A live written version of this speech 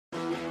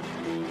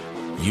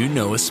You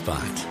know a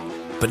spot,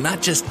 but not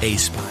just a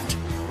spot,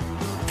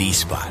 the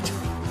spot.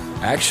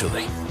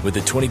 Actually, with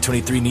the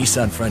 2023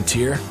 Nissan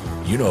Frontier,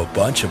 you know a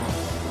bunch of them.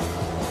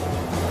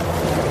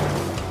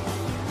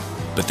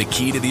 But the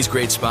key to these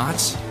great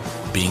spots?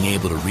 Being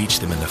able to reach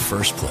them in the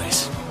first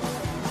place.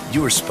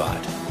 Your spot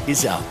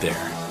is out there.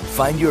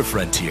 Find your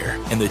Frontier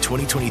in the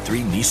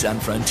 2023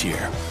 Nissan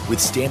Frontier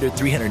with standard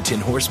 310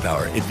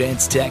 horsepower,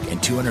 advanced tech,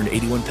 and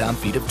 281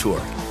 pound-feet of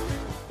torque.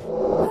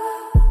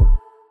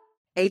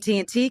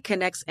 AT&T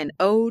connects an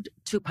ode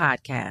to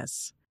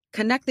podcasts.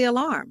 Connect the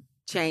alarm.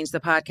 Change the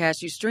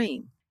podcast you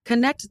stream.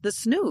 Connect the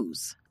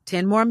snooze.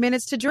 10 more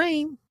minutes to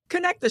dream.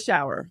 Connect the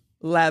shower.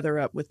 Lather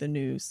up with the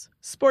news.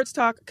 Sports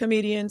talk,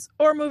 comedians,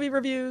 or movie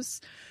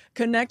reviews.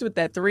 Connect with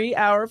that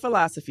 3-hour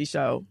philosophy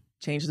show.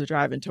 Change the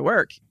drive into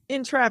work.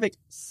 In traffic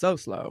so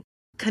slow.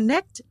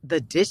 Connect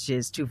the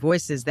dishes to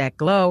voices that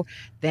glow.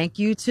 Thank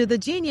you to the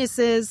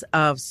geniuses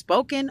of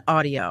spoken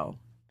audio.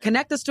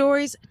 Connect the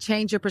stories,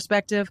 change your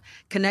perspective.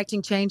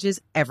 Connecting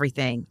changes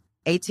everything.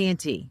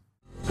 AT&T.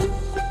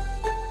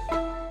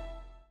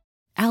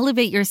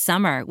 Elevate your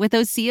summer with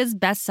Osea's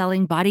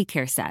best-selling body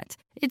care set.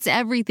 It's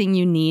everything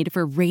you need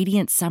for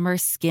radiant summer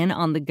skin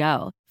on the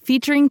go.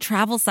 Featuring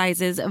travel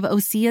sizes of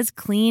Osea's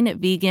clean,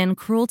 vegan,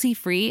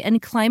 cruelty-free,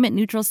 and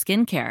climate-neutral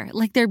skincare,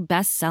 like their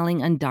best-selling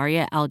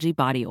Undaria algae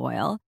body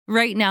oil.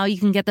 Right now, you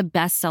can get the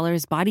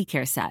bestsellers body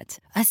care set,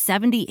 a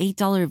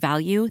 $78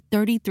 value,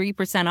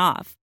 33%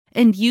 off.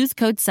 And use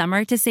code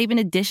SUMMER to save an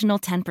additional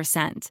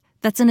 10%.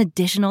 That's an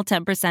additional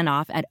 10%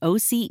 off at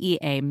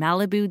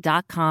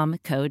OseaMalibu.com,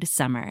 code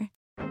SUMMER.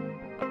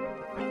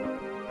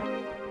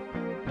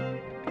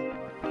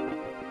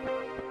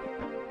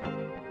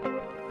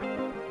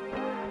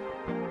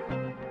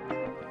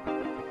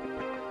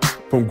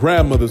 From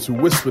grandmothers who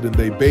whispered in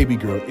their baby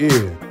girl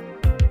ear,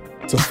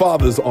 to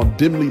fathers on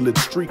dimly lit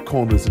street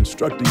corners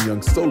instructing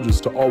young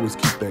soldiers to always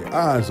keep their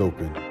eyes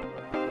open.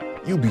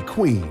 You be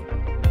queen.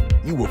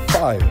 You were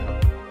fire.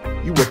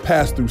 You were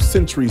passed through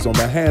centuries on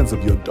the hands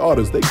of your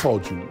daughters. They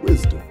called you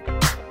wisdom.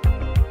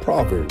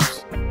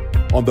 Proverbs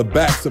on the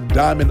backs of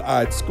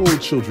diamond-eyed school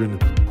children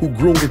who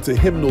grew into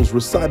hymnals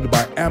recited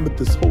by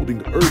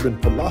amethyst-holding urban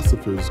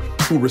philosophers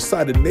who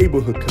recited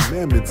neighborhood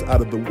commandments out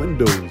of the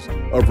windows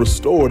of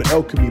restored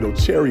El Camino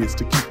chariots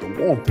to keep the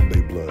warmth in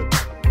their blood.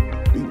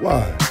 Be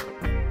wise.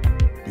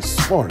 Be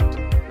smart.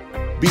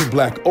 Be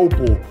black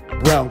opal,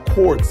 brown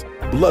quartz,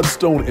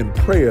 bloodstone, and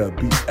prayer.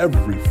 Be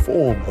every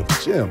form of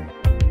gem.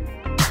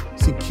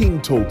 See,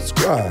 king told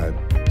scribe,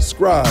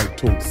 scribe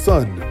told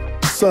son,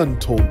 son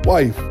told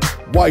wife,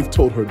 wife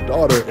told her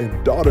daughter,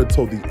 and daughter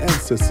told the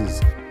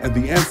ancestors, and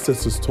the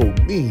ancestors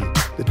told me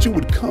that you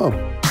would come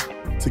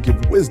to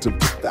give wisdom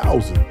to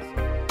thousands.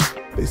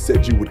 They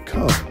said you would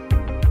come,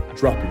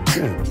 dropping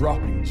gem,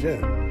 dropping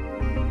gem.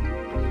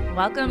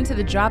 Welcome to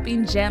the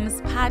Dropping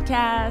Gems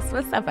podcast.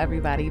 What's up,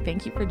 everybody?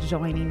 Thank you for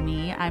joining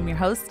me. I'm your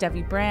host,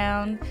 Debbie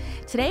Brown.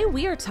 Today,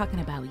 we are talking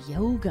about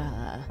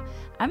yoga.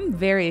 I'm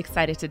very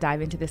excited to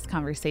dive into this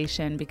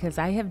conversation because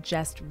I have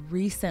just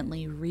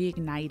recently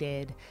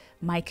reignited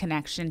my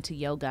connection to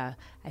yoga.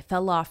 I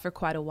fell off for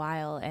quite a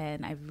while,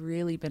 and I've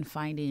really been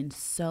finding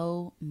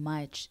so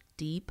much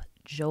deep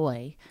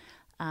joy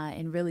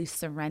in really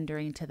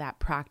surrendering to that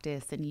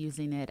practice and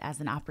using it as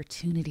an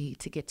opportunity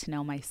to get to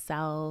know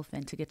myself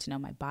and to get to know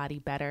my body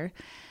better.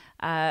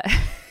 I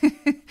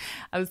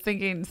was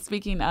thinking,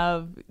 speaking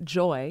of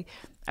joy,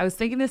 I was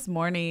thinking this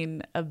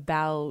morning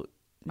about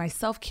my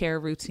self-care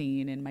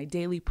routine and my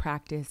daily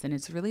practice, and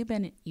it's really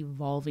been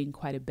evolving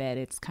quite a bit.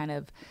 It's kind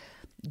of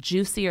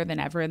juicier than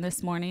ever. And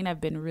this morning,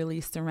 I've been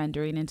really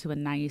surrendering into a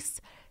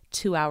nice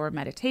 2-hour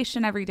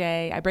meditation every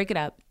day. I break it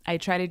up. I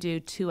try to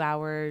do 2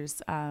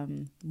 hours,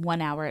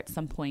 1 hour at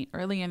some point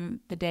early in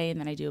the day, and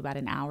then I do about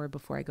an hour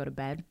before I go to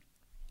bed.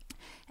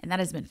 And that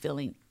has been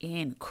feeling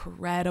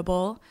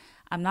incredible.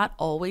 I'm not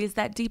always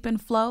that deep in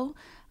flow.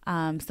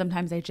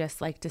 Sometimes I just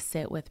like to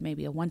sit with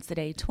maybe a once a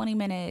day, 20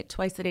 minute,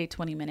 twice a day,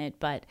 20 minute,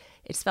 but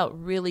it's felt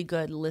really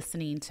good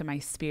listening to my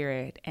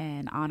spirit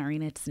and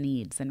honoring its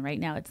needs. And right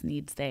now it's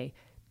needs day,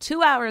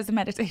 2 hours of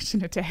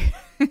meditation a day.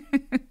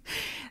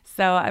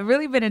 So I've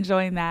really been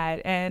enjoying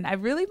that. And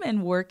I've really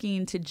been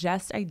working to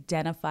just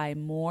identify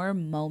more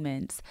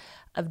moments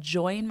of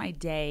joy in my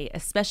day,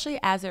 especially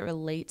as it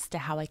relates to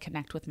how I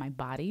connect with my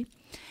body.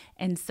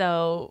 And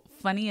so,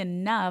 funny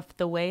enough,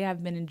 the way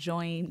I've been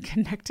enjoying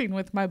connecting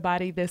with my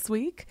body this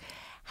week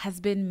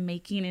has been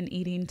making and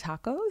eating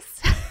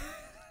tacos.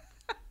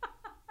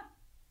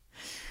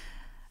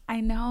 I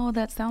know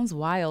that sounds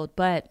wild,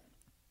 but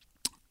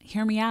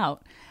hear me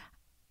out.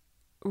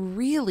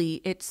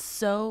 Really, it's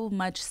so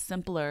much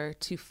simpler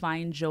to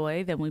find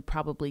joy than we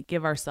probably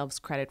give ourselves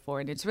credit for.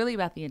 And it's really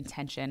about the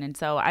intention. And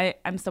so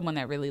I'm someone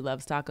that really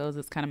loves tacos.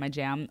 It's kind of my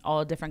jam.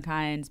 All different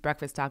kinds,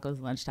 breakfast tacos,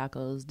 lunch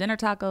tacos, dinner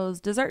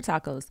tacos, dessert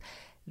tacos.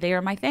 They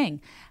are my thing.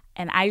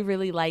 And I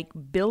really like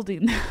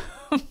building them.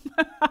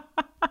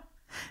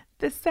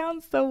 This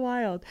sounds so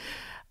wild.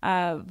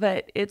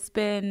 But it's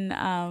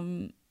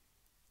been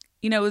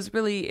it was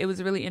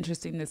really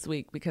interesting this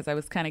week because I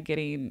was kind of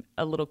getting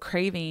a little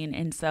craving.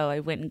 And so I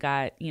went and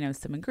got,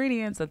 some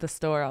ingredients at the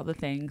store, all the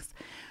things.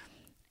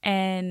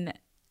 And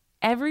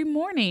every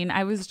morning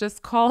I was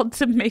just called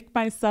to make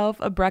myself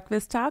a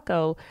breakfast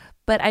taco,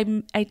 but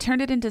I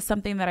turned it into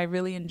something that I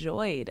really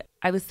enjoyed.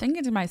 I was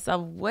thinking to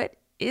myself, what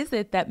is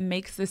it that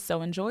makes this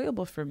so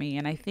enjoyable for me?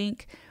 And I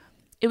think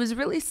it was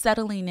really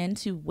settling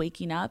into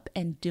waking up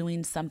and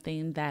doing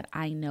something that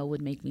I know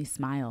would make me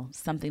smile,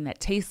 something that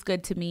tastes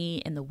good to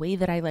me in the way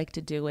that I like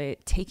to do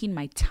it, taking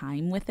my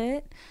time with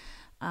it,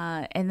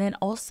 and then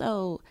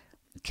also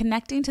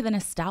connecting to the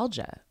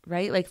nostalgia,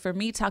 right? Like for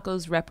me,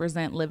 tacos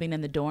represent living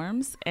in the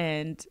dorms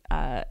and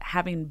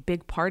having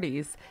big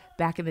parties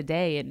back in the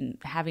day and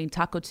having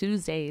Taco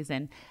Tuesdays.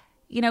 And,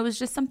 it was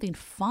just something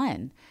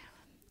fun.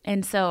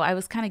 And so I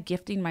was kind of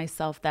gifting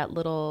myself that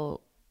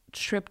little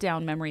trip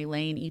down memory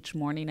lane each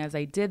morning as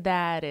I did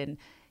that. And,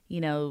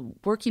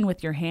 working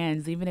with your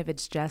hands, even if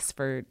it's just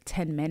for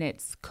 10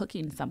 minutes,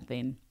 cooking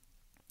something,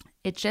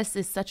 it just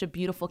is such a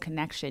beautiful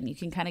connection. You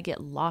can kind of get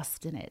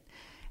lost in it.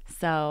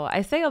 So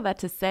I say all that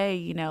to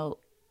say,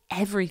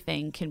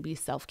 everything can be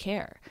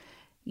self-care.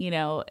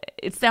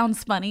 It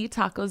sounds funny,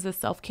 tacos is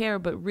self-care,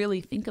 but really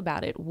think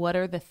about it. What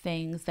are the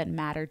things that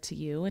matter to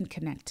you and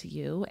connect to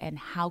you? And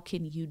how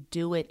can you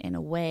do it in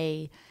a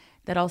way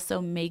that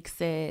also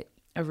makes it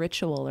a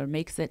ritual or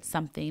makes it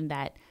something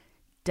that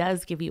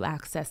does give you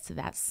access to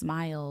that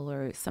smile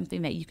or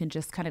something that you can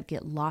just kind of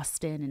get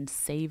lost in and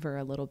savor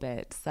a little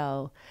bit.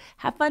 So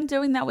have fun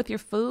doing that with your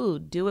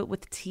food. Do it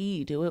with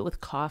tea. Do it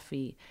with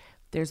coffee.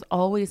 There's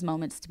always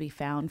moments to be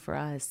found for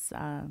us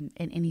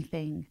in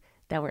anything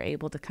that we're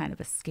able to kind of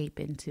escape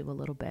into a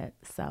little bit.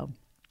 So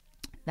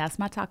that's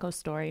my taco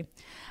story.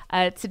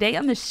 Today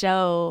on the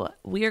show,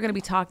 we are going to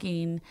be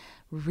talking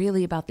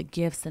really about the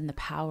gifts and the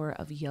power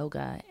of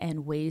yoga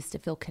and ways to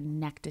feel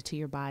connected to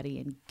your body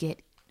and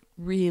get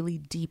really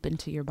deep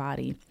into your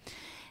body.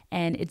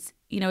 And it's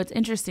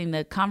interesting,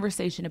 the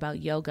conversation about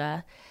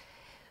yoga.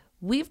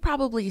 We've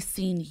probably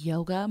seen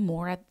yoga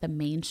more at the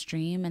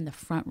mainstream and the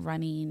front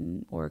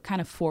running or kind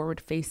of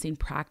forward facing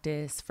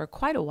practice for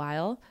quite a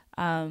while,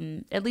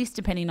 at least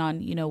depending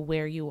on,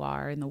 where you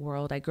are in the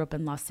world. I grew up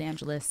in Los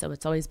Angeles, so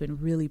it's always been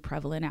really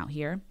prevalent out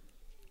here,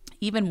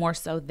 even more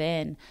so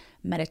than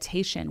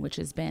meditation, which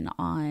has been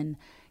on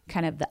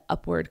kind of the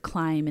upward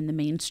climb in the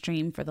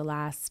mainstream for the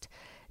last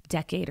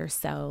decade or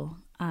so.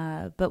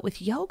 But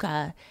with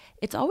yoga,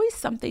 it's always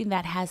something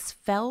that has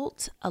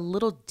felt a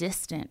little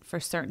distant for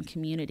certain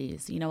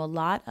communities. A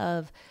lot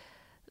of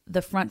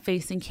the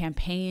front-facing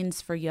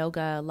campaigns for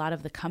yoga, a lot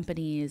of the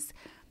companies,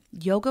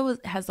 yoga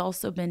has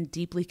also been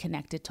deeply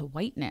connected to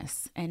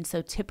whiteness. And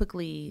so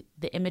typically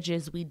the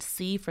images we'd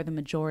see for the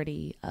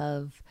majority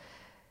of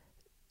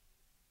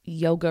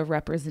yoga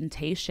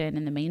representation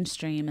in the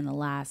mainstream in the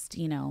last,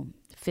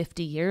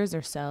 50 years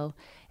or so,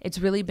 it's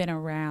really been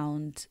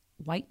around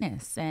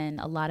whiteness. And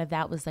a lot of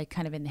that was like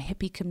kind of in the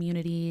hippie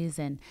communities,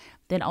 and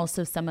then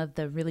also some of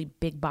the really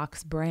big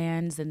box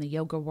brands in the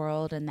yoga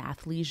world and the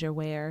athleisure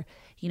wear.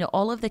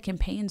 All of the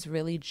campaigns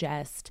really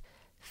just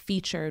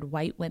featured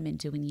white women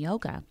doing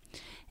yoga.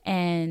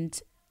 And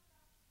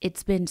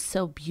it's been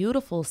so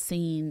beautiful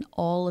seeing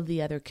all of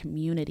the other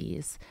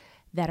communities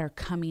that are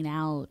coming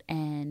out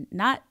and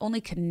not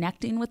only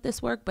connecting with this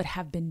work, but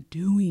have been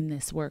doing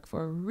this work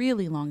for a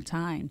really long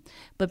time,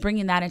 but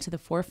bringing that into the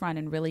forefront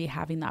and really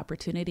having the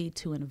opportunity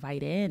to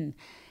invite in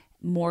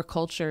more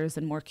cultures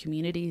and more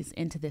communities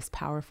into this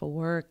powerful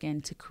work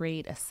and to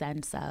create a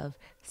sense of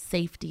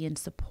safety and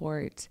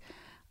support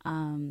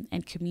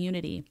and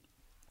community.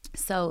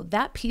 So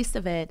that piece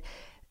of it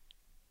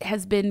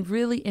has been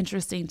really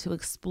interesting to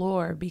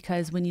explore,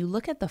 because when you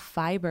look at the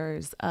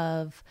fibers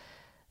of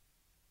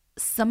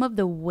some of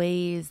the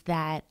ways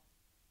that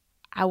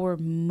our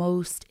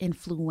most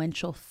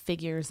influential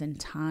figures in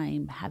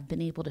time have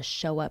been able to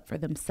show up for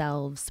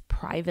themselves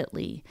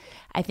privately,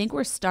 I think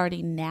we're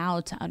starting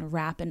now to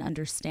unwrap and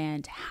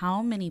understand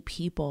how many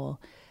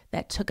people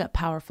that took up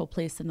powerful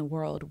place in the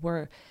world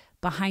were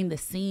behind the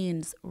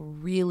scenes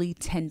really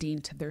tending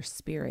to their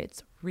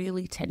spirits,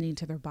 really tending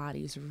to their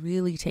bodies,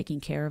 really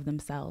taking care of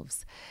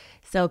themselves.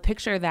 So a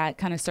picture that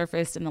kind of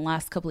surfaced in the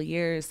last couple of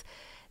years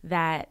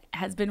that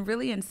has been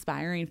really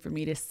inspiring for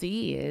me to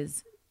see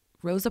is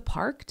Rosa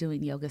Parks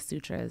doing yoga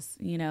sutras,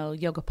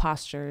 yoga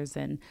postures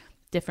and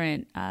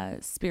different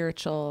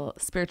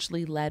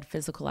spiritually led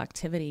physical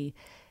activity.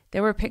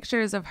 There were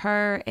pictures of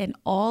her in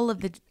all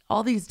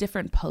these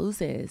different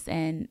poses.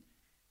 And,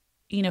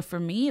 for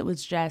me, it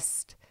was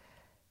just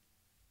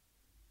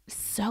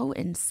so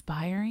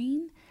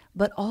inspiring,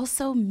 but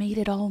also made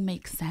it all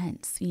make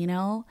sense.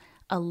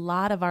 A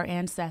lot of our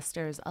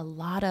ancestors, a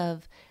lot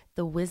of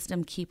the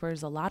wisdom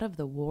keepers, a lot of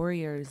the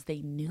warriors,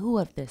 they knew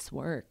of this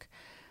work.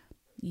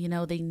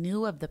 They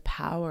knew of the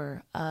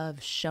power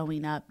of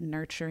showing up,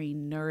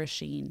 nurturing,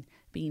 nourishing,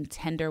 being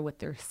tender with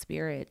their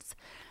spirits.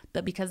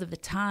 But because of the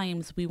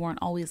times, we weren't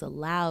always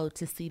allowed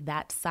to see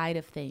that side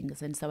of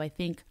things. And so I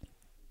think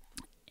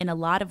in a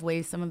lot of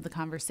ways, some of the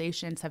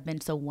conversations have been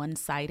so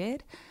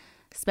one-sided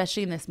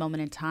especially in this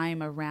moment in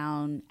time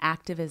around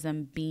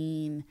activism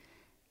being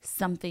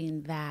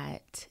something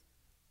that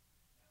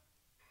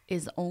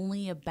is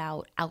only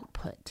about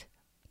output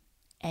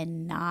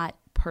and not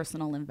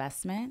personal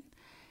investment.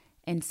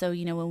 And so,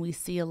 when we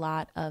see a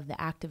lot of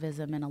the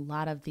activism and a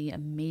lot of the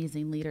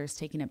amazing leaders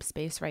taking up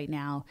space right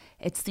now,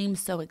 it seems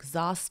so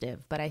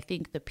exhaustive. But I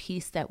think the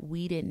piece that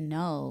we didn't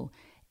know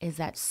is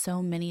that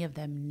so many of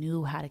them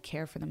knew how to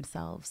care for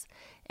themselves,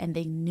 and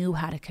they knew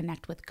how to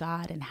connect with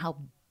God, and how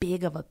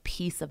big of a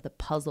piece of the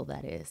puzzle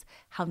that is,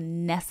 how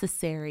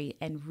necessary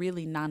and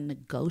really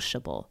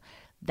non-negotiable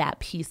that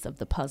piece of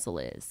the puzzle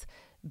is.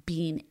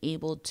 Being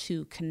able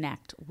to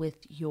connect with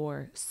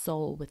your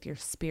soul, with your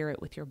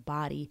spirit, with your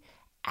body,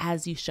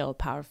 as you show up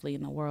powerfully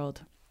in the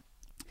world.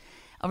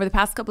 Over the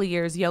past couple of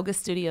years, yoga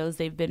studios,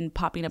 they've been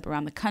popping up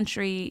around the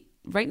country.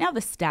 Right now, the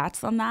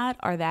stats on that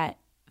are that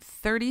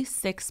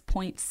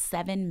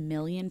 36.7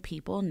 million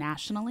people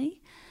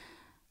nationally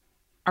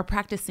are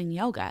practicing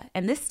yoga.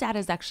 And this stat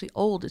is actually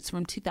old. It's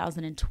from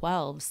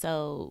 2012,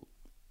 so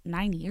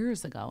 9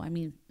 years ago. I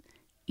mean,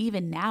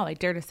 even now, I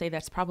dare to say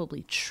that's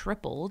probably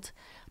tripled.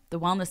 The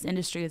wellness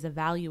industry is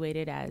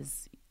evaluated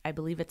as, I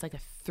believe it's like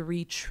a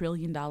 $3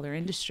 trillion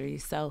industry.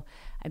 So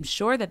I'm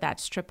sure that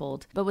that's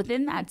tripled. But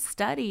within that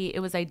study, it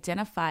was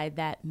identified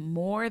that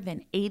more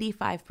than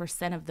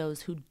 85% of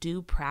those who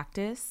do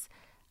practice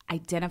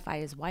identify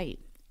as white.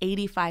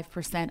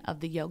 85%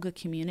 of the yoga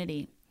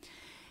community.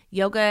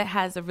 Yoga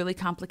has a really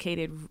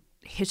complicated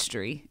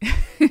history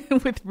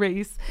with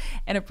race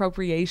and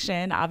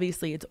appropriation.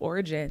 Obviously, its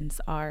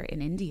origins are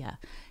in India,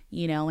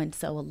 and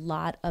so a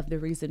lot of the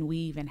reason we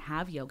even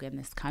have yoga in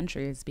this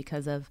country is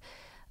because of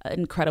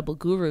incredible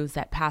gurus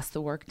that passed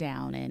the work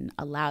down and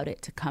allowed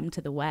it to come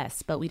to the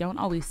West. But we don't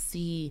always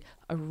see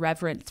a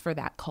reverence for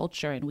that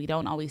culture, and we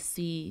don't always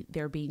see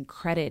there being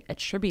credit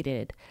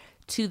attributed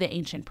to the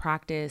ancient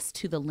practice,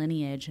 to the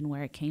lineage and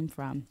where it came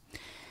from.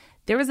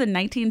 There was a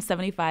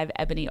 1975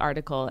 Ebony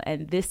article,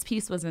 and this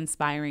piece was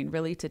inspiring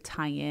really to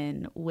tie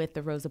in with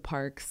the Rosa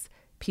Parks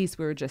piece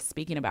we were just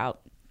speaking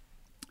about.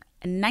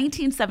 A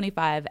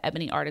 1975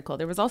 Ebony article.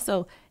 There was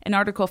also an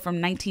article from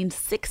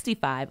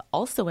 1965,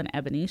 also in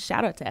Ebony,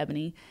 shout out to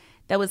Ebony,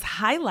 that was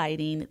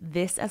highlighting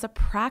this as a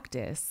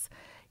practice,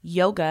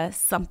 yoga,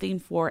 something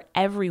for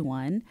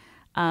everyone,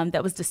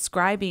 that was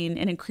describing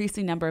an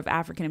increasing number of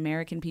African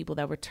American people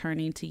that were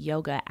turning to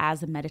yoga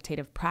as a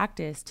meditative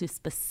practice to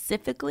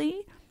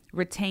specifically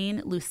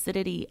retain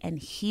lucidity and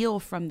heal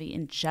from the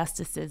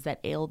injustices that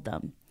ailed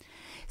them.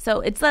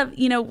 So it's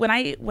when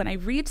I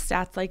read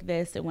stats like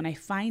this, and when I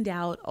find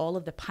out all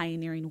of the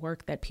pioneering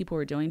work that people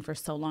were doing for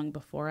so long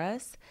before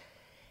us,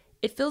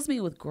 it fills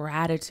me with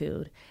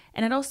gratitude.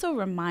 And it also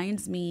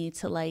reminds me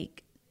to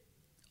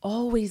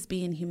always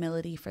be in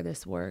humility for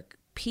this work.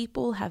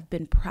 People have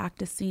been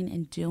practicing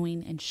and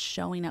doing and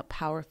showing up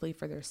powerfully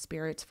for their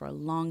spirits for a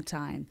long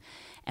time.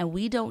 And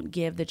we don't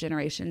give the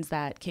generations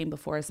that came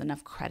before us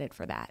enough credit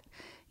for that.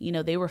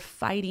 They were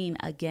fighting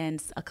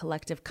against a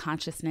collective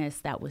consciousness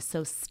that was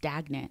so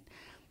stagnant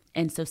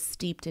and so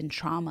steeped in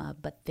trauma.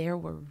 But there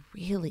were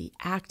really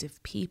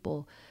active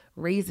people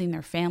raising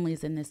their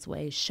families in this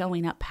way,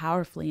 showing up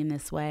powerfully in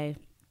this way.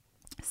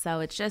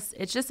 So it's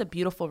just a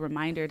beautiful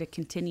reminder to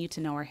continue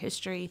to know our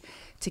history,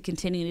 to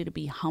continue to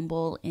be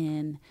humble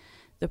in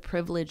the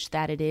privilege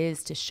that it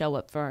is to show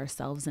up for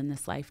ourselves in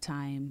this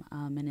lifetime,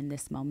 and in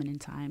this moment in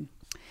time.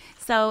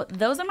 So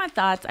those are my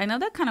thoughts. I know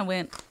that kind of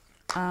went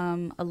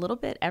a little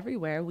bit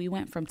everywhere. We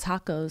went from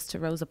tacos to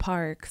Rosa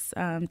Parks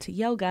to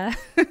yoga,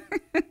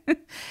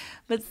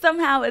 but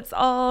somehow it's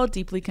all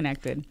deeply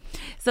connected.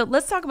 So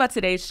let's talk about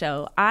today's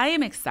show. I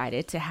am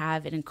excited to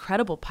have an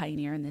incredible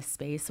pioneer in this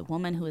space, a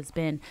woman who has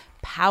been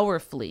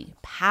powerfully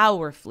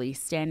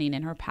standing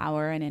in her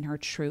power and in her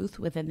truth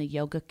within the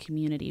yoga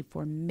community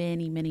for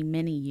many, many,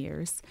 many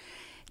years.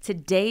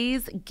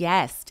 Today's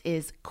guest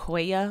is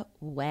Koya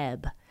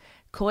Webb.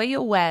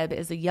 Koya Webb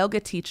is a yoga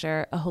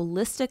teacher, a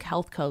holistic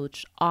health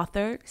coach,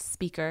 author,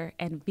 speaker,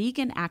 and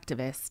vegan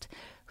activist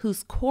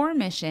whose core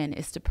mission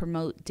is to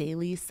promote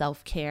daily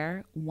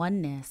self-care,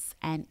 oneness,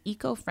 and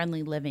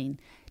eco-friendly living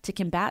to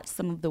combat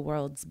some of the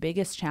world's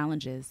biggest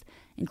challenges,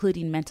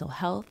 including mental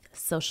health,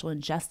 social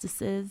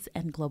injustices,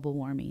 and global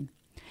warming.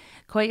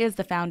 Koya is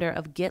the founder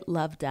of Get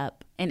Loved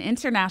Up, an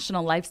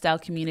international lifestyle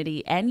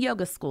community and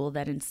yoga school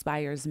that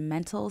inspires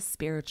mental,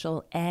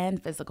 spiritual,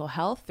 and physical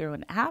health through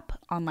an app,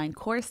 online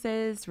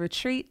courses,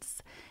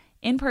 retreats,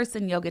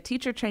 in-person yoga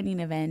teacher training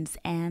events,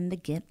 and the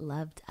Get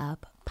Loved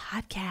Up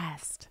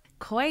podcast.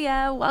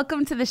 Koya,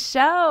 welcome to the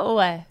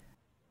show.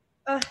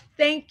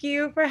 Thank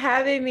you for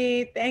having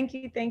me. Thank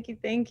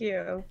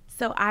you.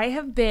 So I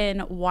have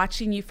been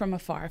watching you from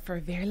afar for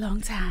a very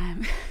long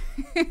time.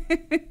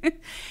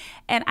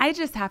 And I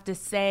just have to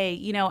say,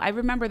 I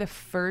remember the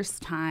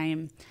first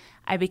time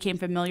I became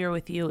familiar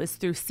with you is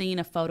through seeing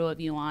a photo of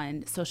you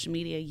on social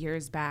media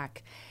years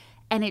back.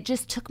 And it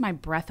just took my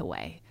breath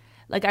away.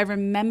 I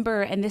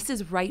remember, and this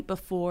is right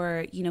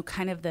before,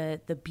 kind of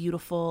the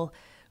beautiful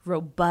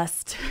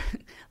robust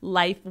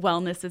life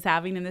wellness is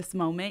having in this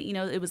moment. You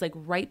know, it was like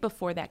right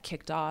before that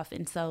kicked off.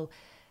 And so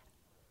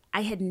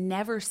I had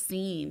never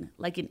seen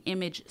like an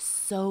image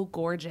so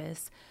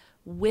gorgeous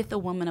with a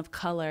woman of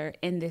color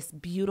in this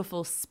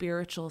beautiful,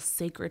 spiritual,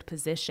 sacred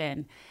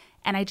position.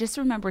 And I just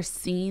remember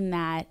seeing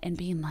that and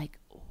being like,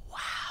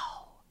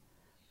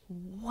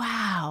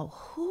 wow,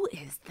 who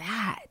is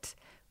that?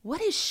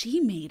 What is she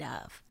made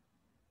of?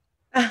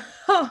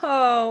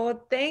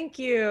 Oh, thank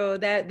you.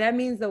 That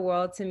means the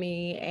world to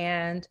me.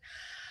 And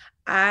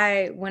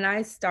when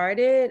I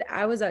started,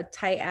 I was a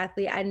tight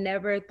athlete. I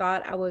never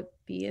thought I would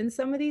be in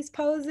some of these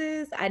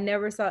poses. I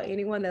never saw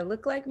anyone that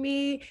looked like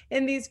me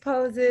in these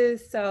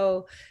poses.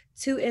 So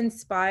to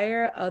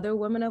inspire other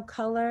women of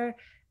color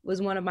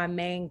was one of my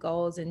main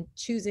goals, in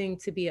choosing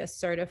to be a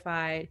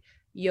certified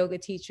yoga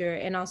teacher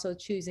and also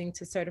choosing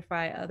to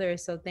certify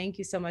others. So thank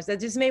you so much. That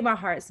just made my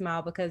heart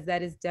smile, because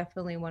that is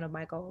definitely one of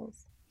my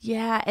goals.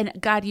 Yeah. And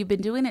God, you've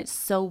been doing it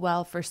so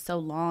well for so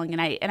long.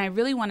 And I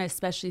really want to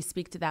especially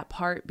speak to that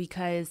part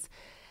because,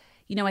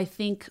 you know, I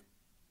think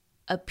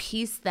a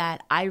piece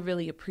that I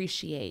really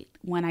appreciate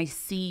when I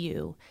see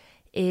you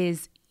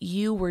is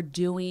you were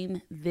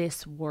doing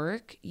this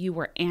work. You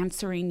were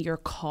answering your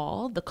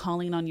call, the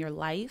calling on your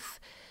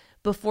life,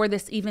 before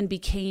this even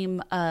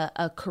became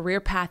a career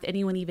path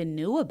anyone even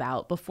knew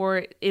about,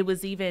 before it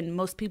was even,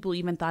 most people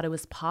even thought it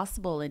was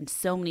possible, and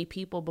so many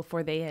people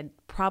before they had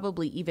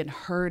probably even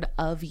heard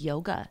of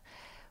yoga.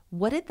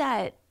 What did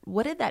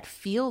that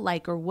feel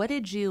like, or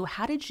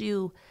how did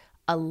you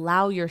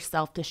allow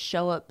yourself to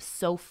show up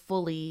so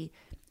fully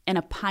in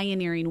a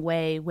pioneering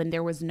way when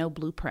there was no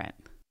blueprint?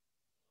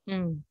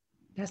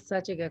 That's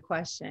such a good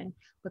question,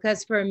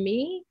 because for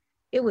me,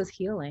 it was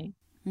healing.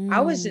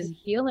 I was just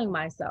healing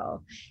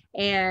myself.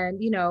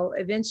 And, you know,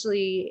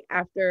 eventually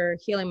after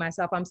healing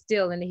myself, I'm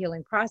still in the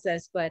healing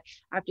process, but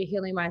after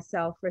healing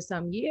myself for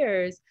some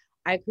years,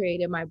 I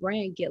created my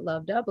brand, Get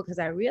Loved Up, because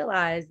I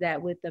realized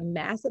that with the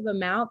massive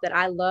amount that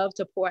I love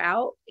to pour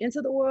out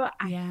into the world,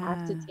 I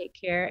have to take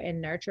care and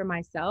nurture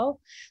myself.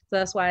 So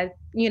that's why,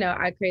 you know,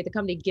 I created the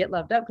company Get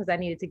Loved Up, because I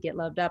needed to get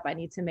loved up. I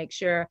need to make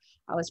sure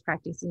I was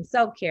practicing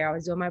self-care. I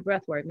was doing my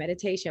breath work,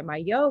 meditation, my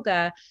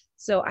yoga,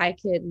 so I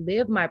could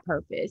live my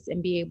purpose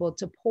and be able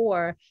to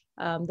pour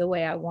the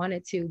way I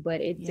wanted to.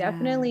 But it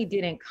definitely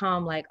didn't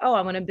come like, oh,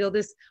 I want to build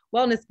this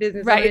wellness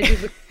business. Right.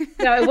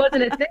 No, it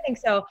wasn't a thing.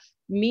 So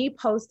me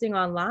posting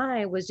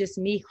online was just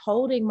me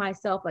holding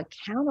myself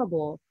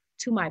accountable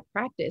to my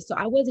practice. So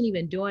I wasn't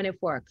even doing it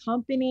for a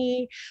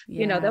company.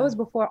 You know, that was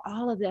before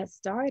all of that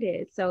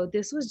started. So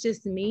this was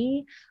just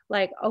me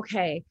like,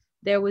 okay,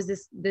 there was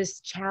this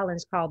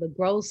challenge called the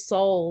Grow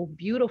Soul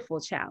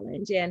Beautiful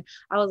Challenge. And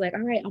I was like,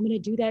 all right, I'm going to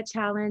do that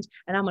challenge,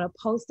 and I'm going to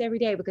post every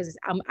day, because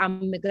I'm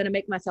going to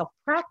make myself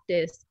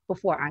practice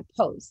before I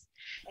post.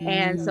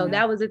 And so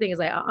that was the thing, is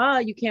like,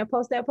 you can't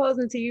post that pose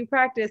until you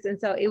practice. And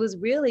so it was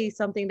really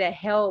something that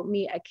held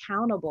me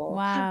accountable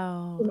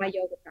to my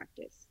yoga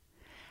practice.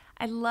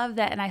 I love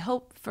that. And I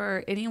hope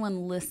for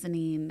anyone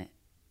listening,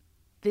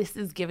 this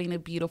is giving a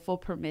beautiful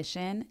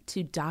permission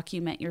to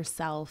document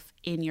yourself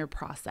in your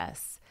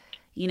process.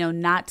 You know,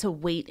 not to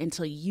wait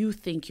until you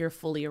think you're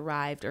fully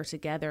arrived or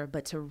together,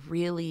 but to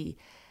really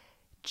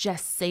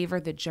just savor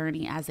the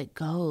journey as it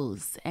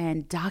goes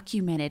and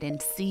document it and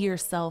see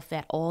yourself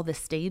at all the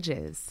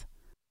stages.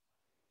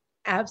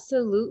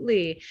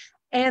 Absolutely.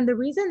 And the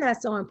reason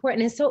that's so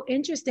important is so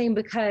interesting,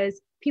 because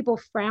people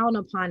frown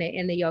upon it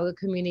in the yoga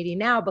community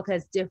now,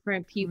 because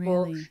different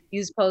people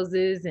use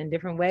poses in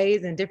different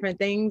ways and different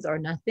things, or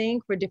nothing,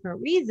 for different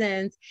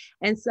reasons.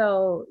 And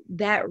so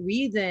that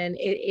reason,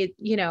 it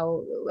you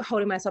know,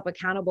 holding myself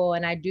accountable.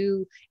 And I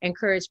do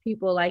encourage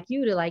people like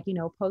you to, like, you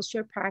know, post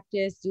your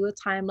practice, do a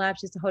time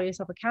lapse, just to hold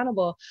yourself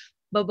accountable.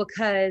 But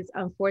because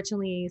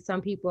unfortunately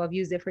some people have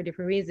used it for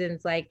different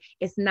reasons, like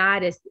it's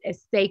not as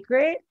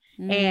sacred,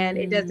 and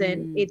it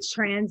doesn't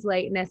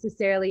translate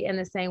necessarily in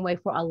the same way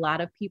for a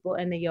lot of people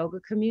in the yoga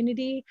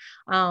community.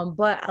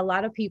 But a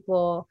lot of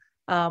people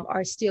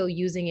are still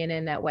using it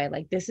in that way.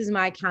 Like, this is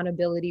my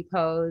accountability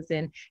pose.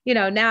 And, you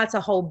know, now it's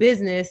a whole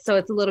business. So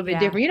it's a little bit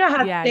different. You know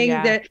how things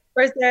that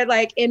first they're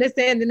like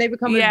innocent, and then they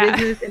become a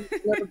business, and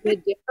it's a little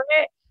bit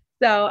different.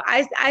 So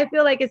I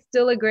feel like it's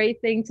still a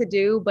great thing to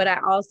do, but I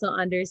also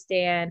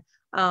understand,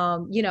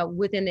 you know,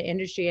 within the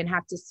industry, and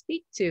have to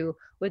speak to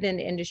within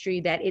the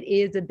industry, that it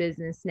is a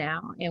business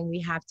now, and we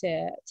have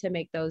to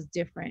make those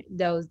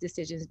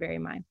decisions very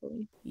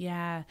mindfully.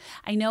 Yeah.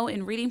 I know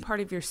in reading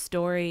part of your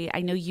story, I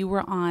know you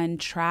were on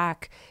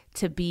track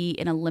to be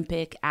an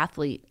Olympic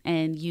athlete,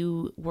 and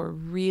you were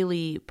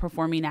really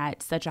performing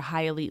at such a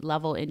high elite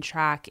level in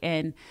track.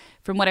 And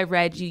from what I've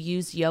read, you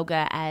used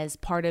yoga as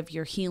part of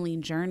your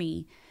healing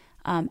journey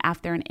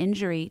after an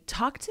injury.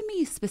 Talk to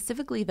me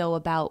specifically, though,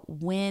 about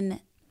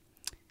when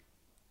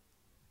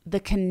the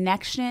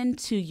connection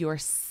to your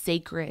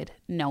sacred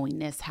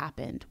knowingness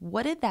happened.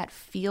 What did that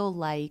feel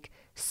like,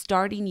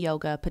 starting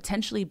yoga,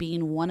 potentially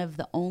being one of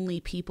the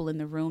only people in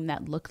the room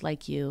that looked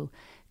like you,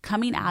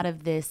 coming out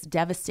of this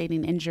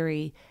devastating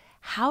injury?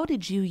 How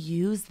did you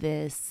use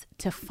this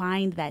to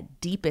find that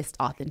deepest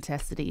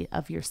authenticity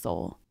of your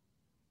soul?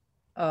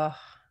 Oh,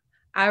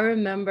 I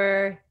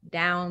remember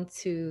down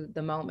to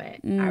the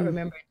moment. I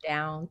remember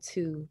down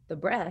to the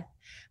breath,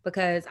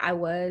 because I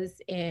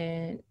was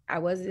in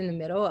the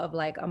middle of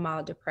like a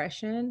mild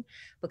depression,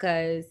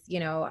 because,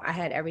 I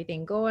had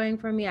everything going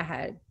for me. I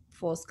had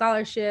full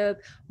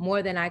scholarship,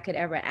 more than I could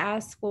ever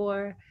ask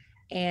for.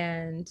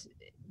 And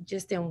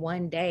just in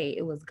one day,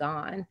 it was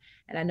gone.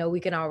 And I know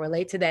we can all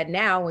relate to that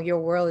now, when your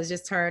world is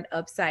just turned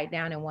upside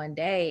down in one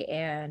day.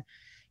 And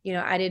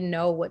I didn't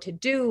know what to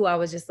do. I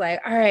was just like,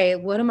 all right,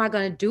 what am I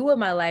going to do with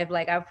my life?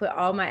 Like, I put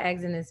all my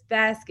eggs in this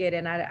basket,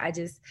 and I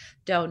just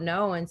don't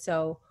know. And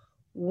so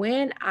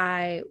when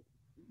I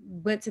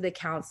went to the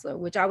counselor,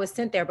 which I was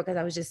sent there because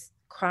I was just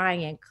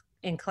crying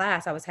in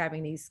class, I was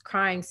having these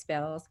crying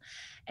spells.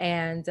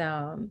 And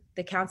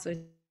the counselor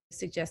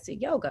suggested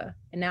yoga.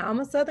 And now I'm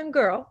a Southern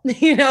girl,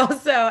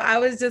 so I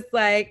was just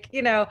like,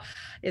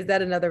 is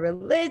that another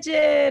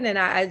religion? And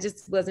I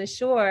just wasn't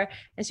sure.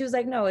 And she was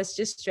like, no, it's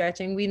just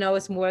stretching. We know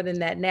it's more than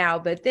that now.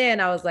 But then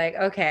I was like,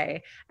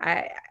 okay,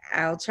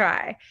 I'll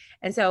try.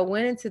 And so I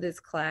went into this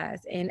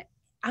class, and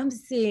I'm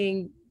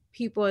seeing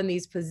people in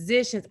these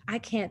positions. I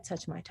can't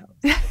touch my toes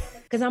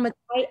because I'm a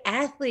tight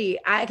athlete.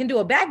 I can do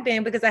a back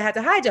bend because I had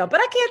to high jump,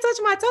 but I can't touch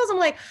my toes. I'm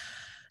like,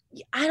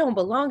 I don't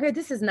belong here.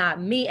 This is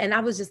not me. And I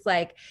was just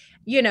like,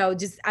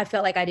 I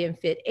felt like I didn't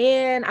fit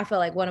in. I felt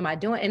like, what am I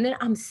doing? And then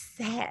I'm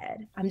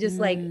sad. I'm just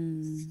like,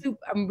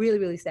 I'm really,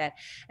 really sad.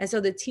 And so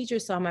the teacher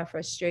saw my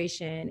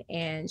frustration,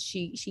 and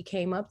she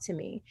came up to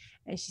me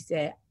and she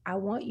said, I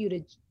want you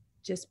to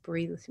just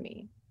breathe with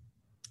me.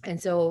 And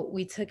so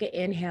we took an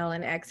inhale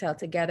and exhale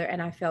together,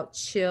 and I felt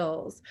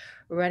chills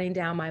running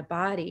down my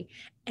body.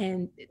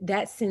 And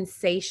that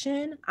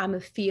sensation, I'm a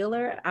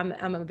feeler.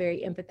 I'm a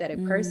very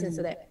empathetic person.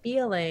 So that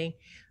feeling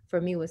for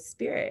me was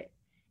spirit.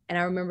 And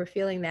I remember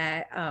feeling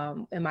that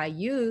in my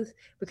youth,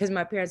 because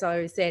my parents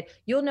always said,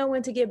 you'll know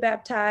when to get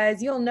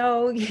baptized. You'll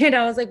know,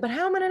 I was like, but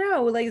how am I going to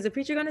know? Like, is the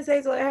preacher going to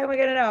say so? How am I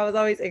going to know? I was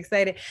always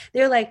excited.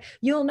 They're like,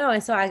 you'll know.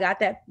 And so I got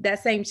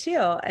that same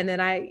chill. And then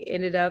I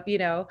ended up,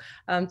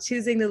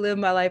 choosing to live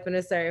my life in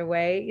a certain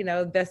way,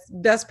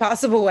 best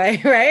possible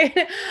way. Right.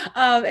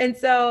 And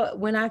so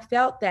when I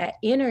felt that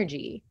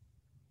energy,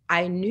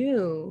 I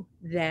knew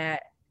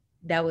that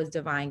was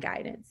divine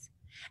guidance.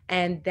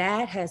 And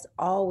that has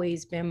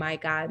always been my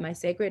guide. My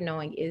sacred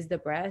knowing is the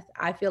breath.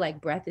 I feel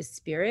like breath is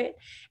spirit,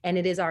 and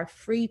it is our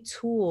free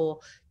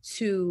tool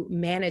to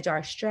manage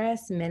our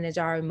stress, manage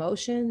our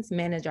emotions,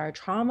 manage our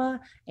trauma.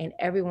 And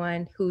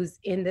everyone who's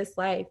in this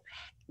life,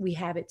 we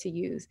have it to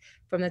use.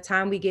 From the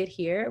time we get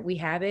here, we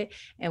have it.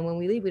 And when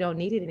we leave, we don't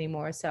need it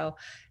anymore. So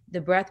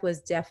the breath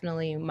was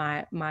definitely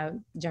my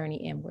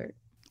journey inward.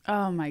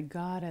 Oh my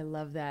God, I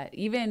love that.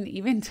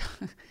 Even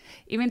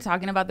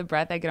talking about the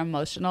breath, I get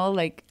emotional.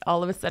 Like,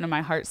 all of a sudden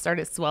my heart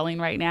started swelling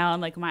right now,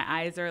 and like my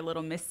eyes are a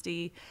little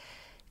misty,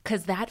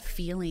 because that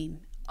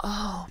feeling,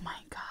 oh my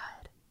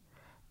God,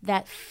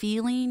 that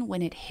feeling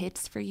when it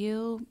hits for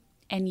you,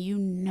 and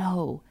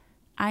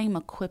I am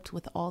equipped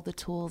with all the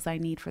tools I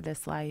need for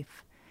this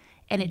life.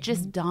 And it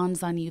just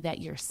dawns on you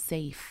that you're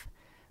safe,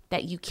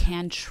 that you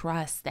can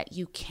trust, that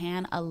you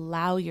can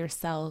allow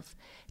yourself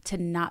to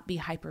not be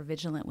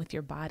hypervigilant with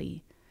your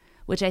body,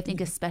 which I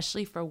think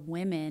especially for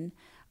women,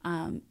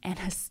 and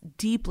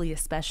deeply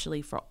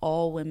especially for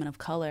all women of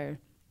color,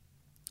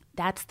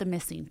 that's the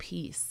missing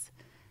piece.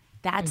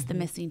 That's the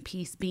missing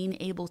piece, being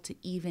able to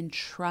even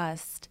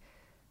trust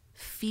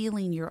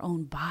feeling your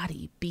own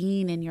body,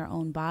 being in your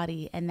own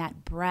body, and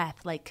that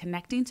breath, like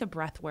connecting to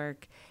breath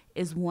work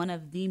is one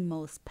of the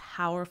most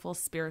powerful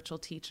spiritual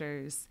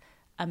teachers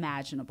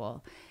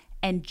imaginable.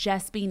 And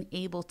just being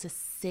able to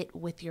sit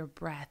with your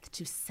breath,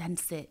 to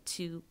sense it,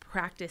 to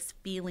practice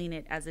feeling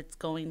it as it's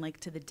going like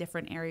to the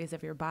different areas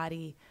of your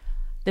body.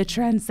 The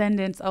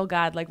transcendence, oh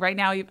God, like right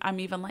now I'm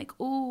even like,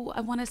 ooh,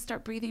 I want to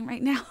start breathing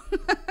right now.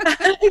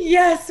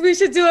 Yes, we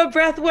should do a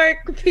breath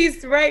work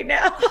piece right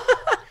now.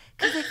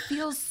 Because it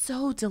feels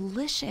so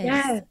delicious,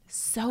 yes.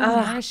 So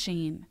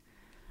nourishing.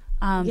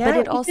 Yeah, but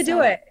it we also, should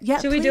do it. Yeah,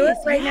 should please, we do it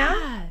right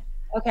now?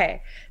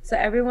 Okay, so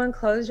everyone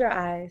close your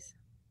eyes.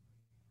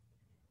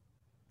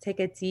 Take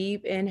a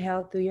deep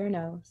inhale through your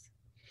nose.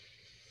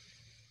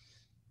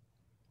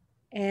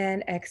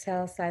 And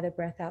exhale, sigh the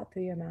breath out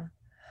through your mouth.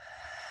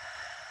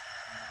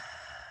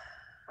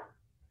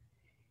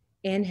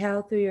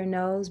 Inhale through your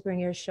nose, bring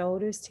your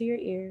shoulders to your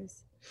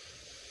ears.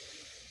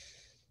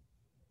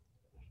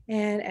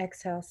 And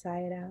exhale,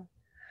 sigh it out.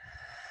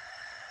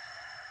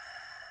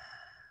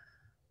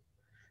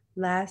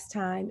 Last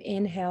time,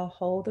 inhale,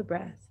 hold the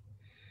breath.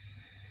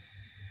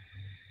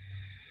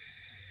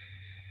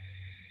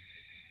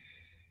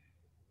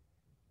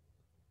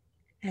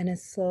 And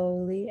as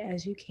slowly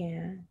as you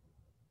can,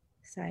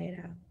 sigh it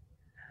out.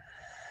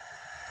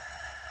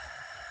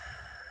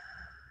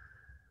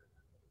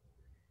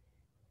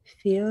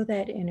 Feel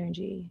that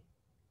energy.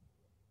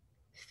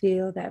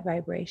 Feel that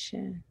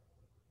vibration.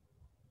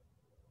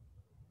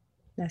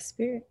 That's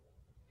spirit.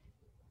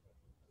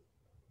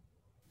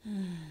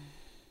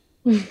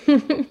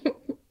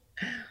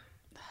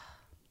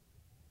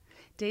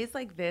 Days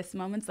like this,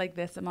 moments like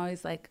this, I'm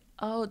always like,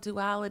 oh,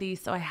 duality.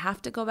 So I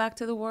have to go back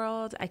to the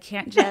world. I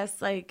can't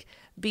just like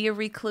be a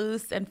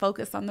recluse and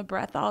focus on the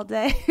breath all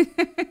day.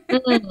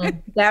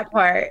 That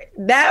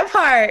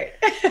part.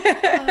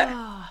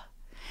 Oh.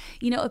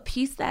 You know, a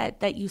piece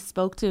that you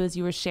spoke to as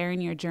you were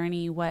sharing your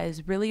journey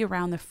was really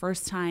around the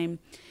first time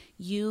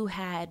you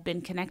had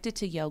been connected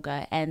to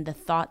yoga, and the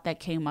thought that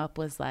came up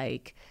was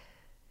like,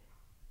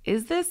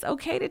 is this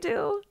okay to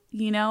do?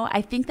 You know,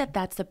 I think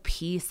that's a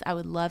piece I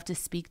would love to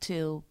speak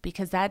to,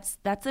 because that's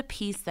a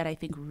piece that I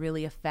think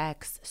really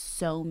affects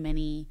so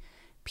many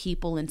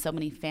people in so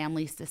many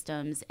family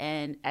systems,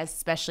 and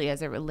especially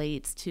as it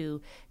relates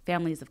to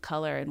families of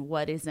color and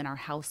what is in our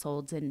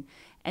households, and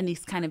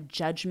these kind of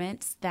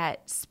judgments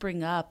that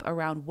spring up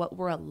around what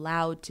we're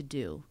allowed to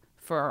do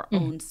for our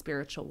own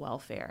spiritual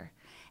welfare.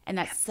 And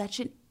that's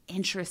such an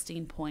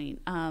interesting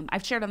point.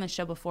 I've shared on the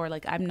show before,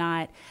 like I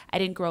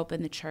didn't grow up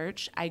in the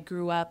church. I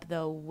grew up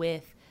though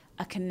with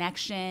a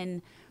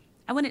connection.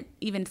 I wouldn't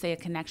even say a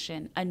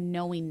connection, a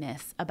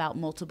knowingness about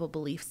multiple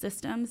belief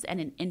systems and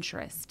an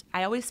interest.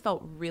 I always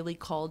felt really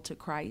called to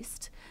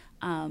Christ,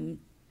 even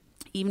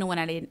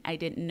when I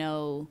didn't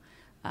know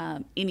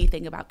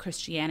anything about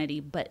Christianity,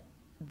 but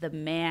the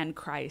man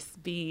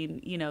Christ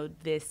being, you know,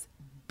 this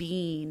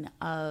being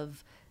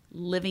of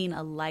living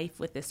a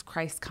life with this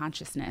Christ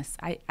consciousness.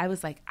 I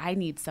was like, I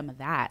need some of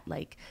that.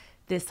 Like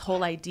this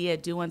whole idea,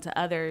 do unto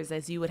others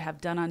as you would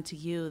have done unto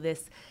you,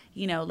 this,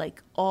 you know,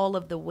 like all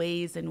of the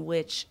ways in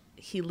which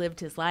he lived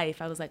his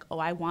life. I was like, oh,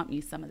 I want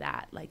me some of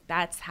that. Like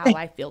that's how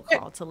I feel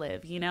called to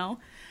live, you know?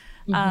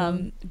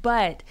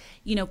 But,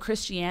 you know,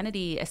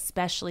 Christianity,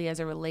 especially as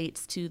it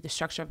relates to the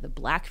structure of the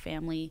Black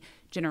family,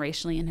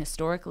 generationally and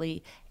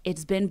historically,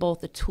 it's been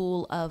both a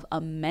tool of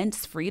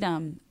immense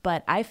freedom,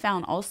 but I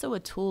found also a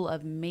tool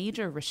of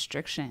major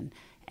restriction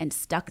and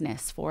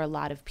stuckness for a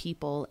lot of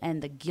people,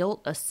 and the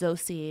guilt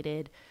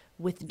associated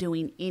with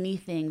doing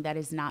anything that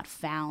is not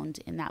found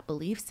in that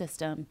belief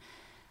system,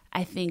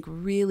 I think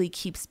really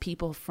keeps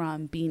people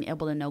from being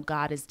able to know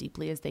God as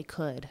deeply as they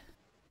could.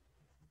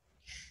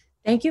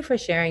 Thank you for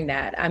sharing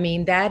that. I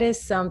mean, that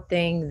is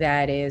something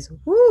that is,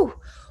 whoo,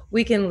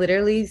 we can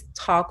literally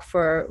talk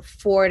for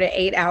 4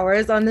 to 8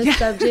 hours on this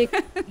subject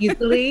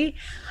easily.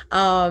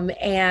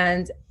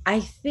 And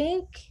I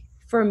think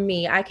for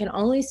me, I can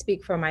only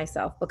speak for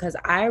myself because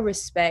I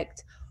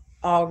respect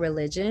all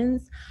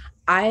religions.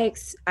 I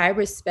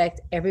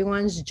respect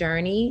everyone's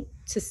journey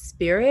to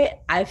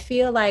spirit. I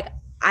feel like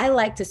I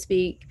like to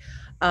speak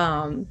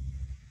to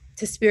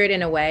spirit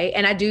in a way,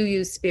 and I do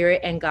use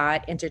spirit and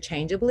God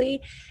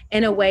interchangeably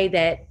in a way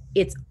that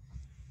it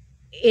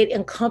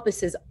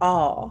encompasses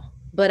all.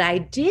 But I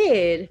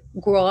did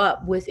grow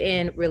up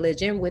within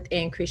religion,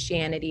 within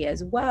Christianity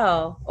as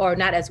well, or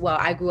not as well.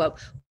 I grew up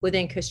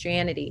within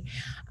Christianity.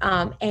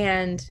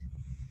 And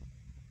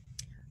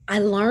I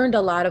learned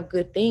a lot of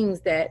good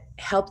things that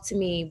helped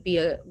me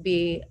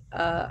be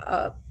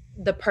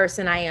the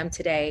person I am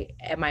today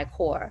at my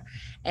core.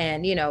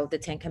 And, you know, the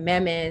 10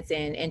 Commandments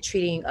and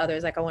treating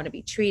others like I want to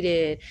be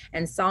treated,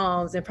 and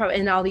Psalms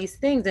and all these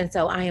things. And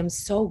so I am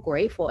so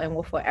grateful and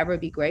will forever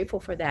be grateful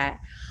for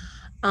that.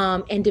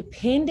 And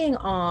depending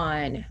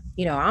on,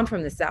 you know, I'm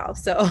from the South,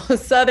 so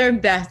Southern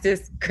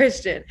Baptist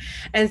Christian.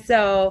 And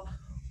so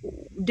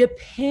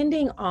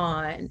depending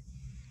on,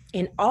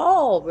 in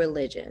all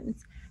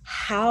religions,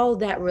 how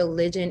that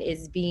religion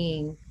is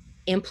being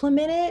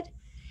implemented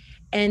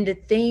and the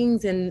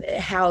things and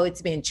how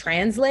it's been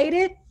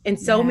translated in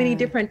so many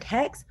different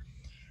texts.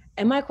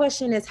 And my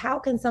question is, how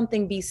can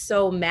something be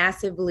so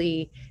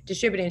massively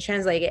distributed and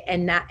translated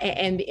and not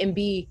and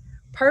be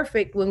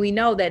perfect when we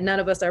know that none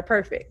of us are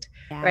perfect,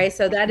 right?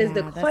 So that is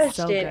the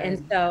question. So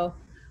and so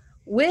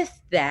with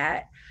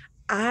that,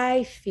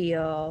 I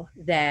feel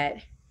that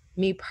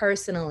me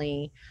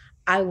personally,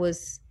 I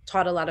was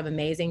taught a lot of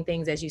amazing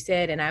things, as you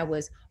said, and I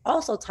was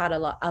also taught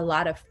a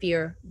lot of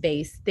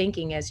fear-based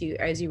thinking, as you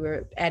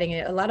were adding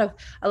it, a lot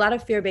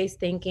of fear-based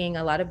thinking,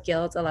 a lot of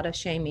guilt, a lot of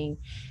shaming.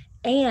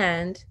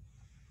 And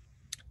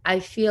I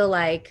feel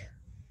like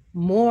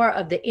more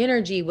of the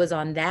energy was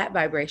on that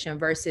vibration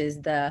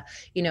versus the,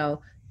 you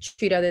know,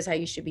 treat others how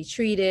you should be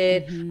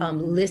treated,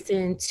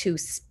 listen to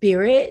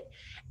spirit.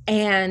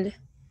 And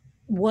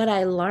what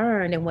I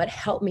learned and what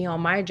helped me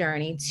on my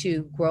journey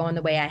to grow in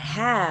the way I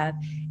have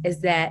is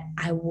that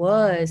I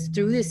was,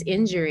 through this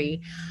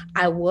injury,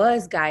 I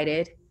was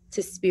guided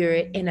to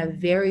spirit in a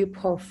very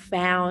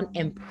profound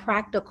and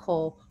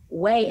practical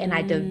way, and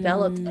I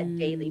developed a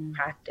daily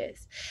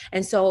practice.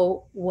 And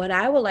so what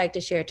I would like to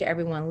share to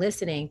everyone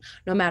listening,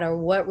 no matter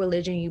what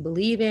religion you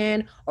believe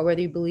in, or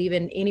whether you believe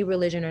in any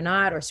religion or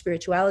not, or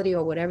spirituality,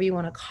 or whatever you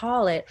want to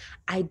call it,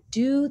 I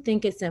do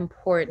think it's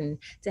important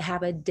to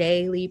have a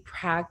daily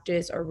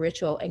practice or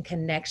ritual and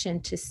connection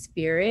to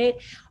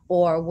spirit,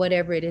 or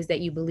whatever it is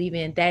that you believe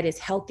in that is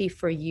healthy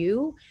for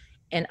you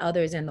and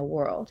others in the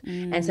world.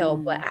 And so,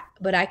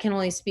 but I can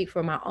only speak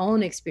for my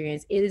own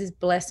experience. It has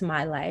blessed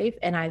my life.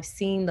 And I've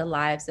seen the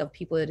lives of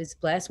people that is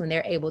blessed when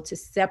they're able to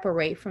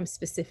separate from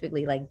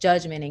specifically like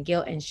judgment and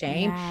guilt and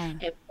shame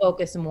and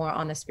focus more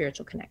on the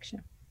spiritual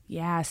connection.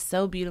 Yeah,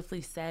 so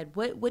beautifully said.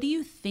 What do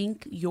you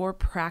think your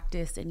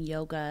practice in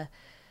yoga,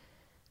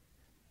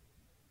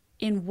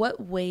 in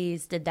what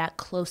ways did that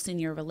closen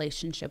your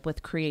relationship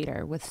with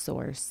Creator, with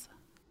Source?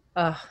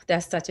 Oh,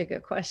 that's such a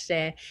good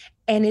question.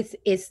 And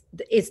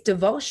it's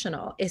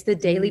devotional. It's the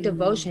daily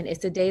devotion.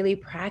 It's the daily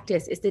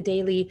practice. It's the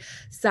daily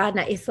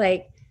sadhana. It's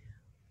like,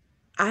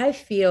 I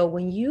feel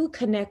when you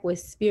connect with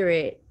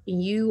spirit,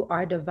 you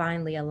are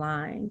divinely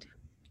aligned.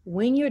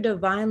 When you're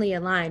divinely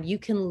aligned, you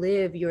can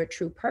live your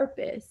true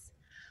purpose.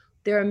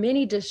 There are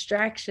many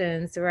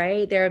distractions,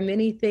 right? There are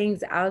many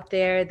things out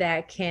there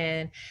that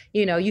can,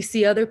 you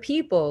see other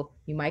people,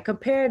 you might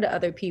compare to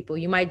other people,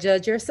 you might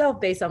judge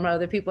yourself based on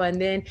other people. And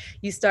then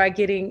you start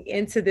getting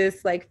into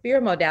this like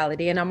fear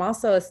modality. And I'm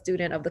also a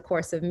student of the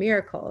Course of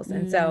Miracles.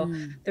 And so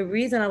the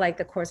reason I like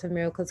the Course of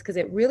Miracles, because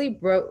it really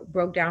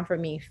broke down for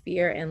me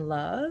fear and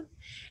love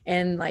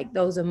and like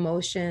those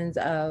emotions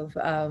of,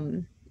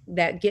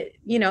 that get,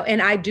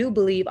 and I do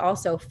believe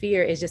also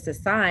fear is just a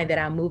sign that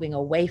I'm moving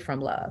away from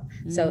love.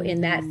 So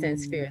in that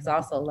sense, fear is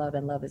also love,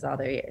 and love is all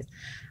there is.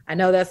 I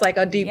know that's like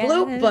a deep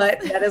loop, but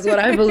that is what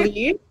I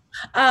believe.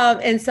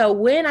 And so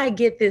when I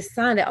get this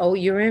sign that, oh,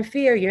 you're in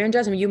fear, you're in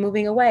judgment, you're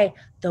moving away,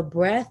 the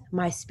breath,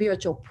 my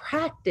spiritual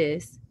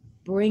practice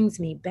brings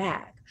me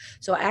back.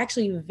 So I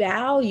actually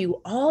value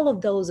all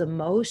of those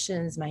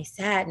emotions, my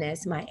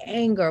sadness, my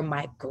anger,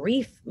 my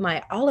grief,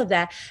 my all of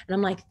that. And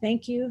I'm like,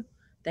 thank you.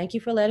 Thank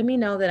you for letting me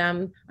know that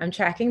I'm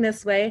tracking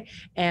this way,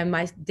 and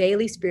my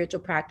daily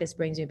spiritual practice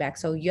brings me back.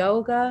 So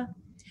yoga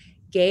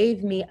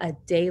gave me a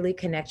daily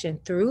connection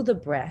through the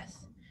breath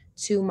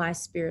to my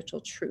spiritual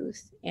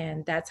truth.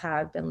 And that's how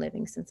I've been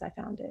living since I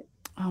found it.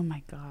 Oh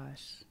my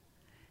gosh.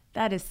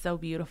 That is so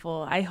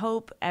beautiful. I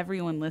hope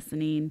everyone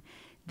listening,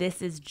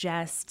 this is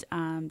just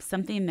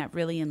something that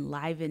really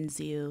enlivens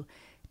you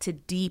to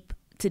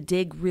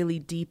dig really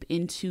deep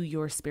into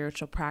your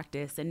spiritual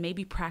practice and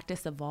maybe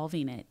practice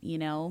evolving it,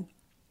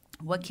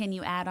 What can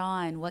you add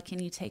on? What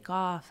can you take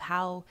off?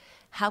 How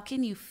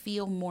can you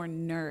feel more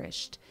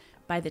nourished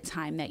by the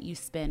time that you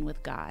spend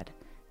with God?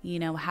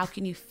 How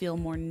can you feel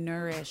more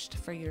nourished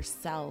for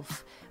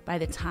yourself by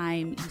the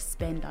time you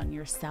spend on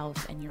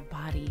yourself and your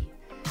body?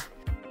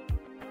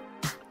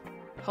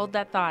 Hold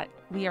that thought.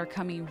 We are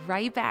coming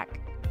right back.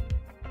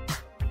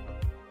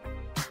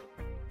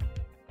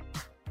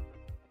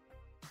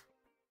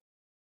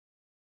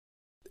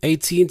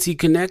 AT&T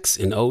connects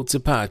an ode to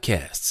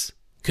podcasts.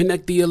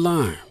 Connect the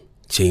alarm.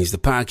 Change the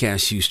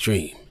podcast you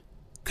stream.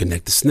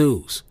 Connect the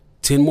snooze.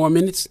 10 more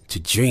minutes to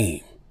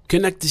dream.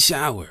 Connect the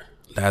shower.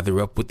 Lather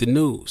up with the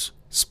news,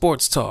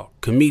 sports talk,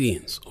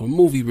 comedians, or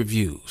movie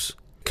reviews.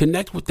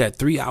 Connect with that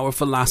 3-hour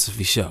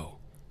philosophy show.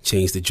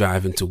 Change the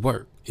drive into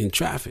work in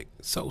traffic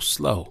so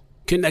slow.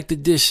 Connect the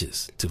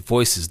dishes to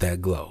voices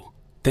that glow.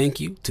 Thank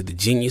you to the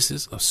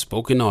geniuses of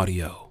spoken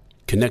audio.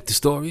 Connect the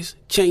stories,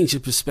 change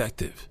your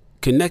perspective.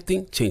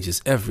 Connecting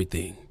changes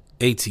everything.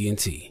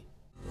 AT&T.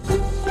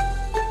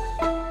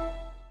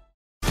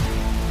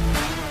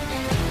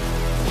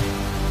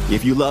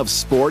 If you love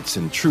sports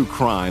and true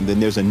crime, then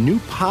there's a new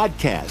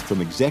podcast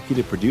from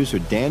executive producer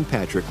Dan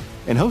Patrick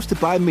and hosted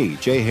by me,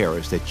 Jay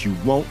Harris, that you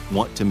won't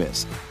want to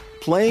miss.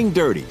 Playing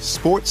Dirty: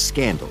 Sports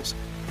Scandals.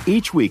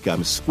 Each week,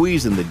 I'm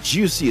squeezing the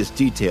juiciest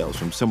details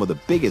from some of the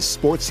biggest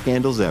sports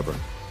scandals ever.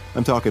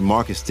 I'm talking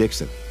Marcus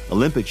Dixon,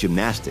 Olympic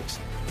gymnastics,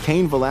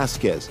 Cain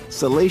Velasquez,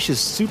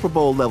 salacious Super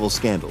Bowl-level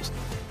scandals.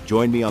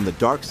 Join me on the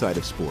dark side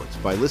of sports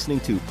by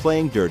listening to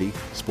Playing Dirty: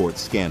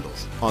 Sports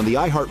Scandals on the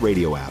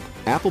iHeartRadio app,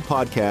 Apple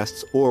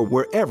Podcasts, or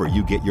wherever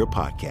you get your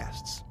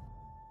podcasts.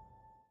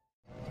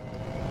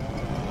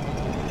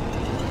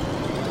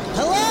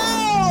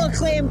 Hello,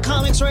 acclaimed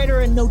comics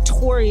writer and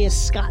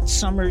notorious Scott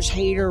Summers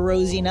hater,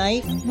 Rosie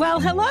Knight. Well,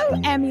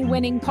 hello,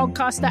 Emmy-winning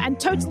podcaster and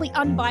totally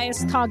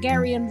unbiased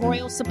Targaryen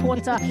royal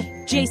supporter,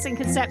 Jason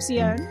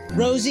Concepcion.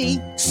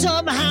 Rosie,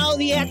 somehow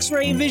the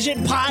X-Ray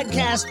Vision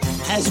podcast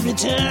has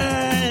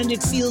returned.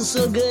 It feels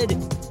so good.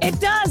 It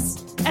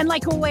does. And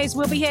like always,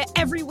 we'll be here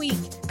every week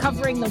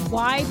covering the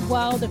wide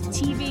world of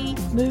TV,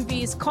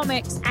 movies,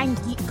 comics, and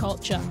geek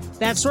culture.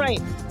 That's right.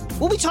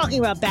 We'll be talking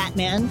about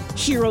Batman,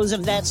 heroes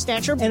of that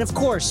stature, and of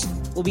course,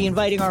 we'll be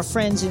inviting our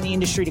friends in the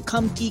industry to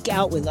come geek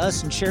out with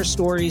us and share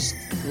stories.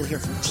 We'll hear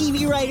from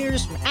TV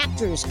writers, from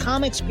actors,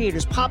 comics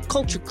creators, pop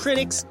culture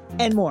critics,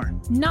 and more.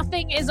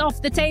 Nothing is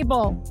off the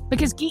table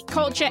because geek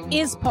culture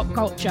is pop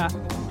culture,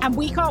 and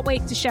we can't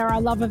wait to share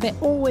our love of it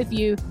all with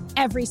you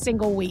every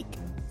single week.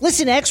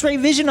 Listen to X-Ray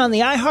Vision on the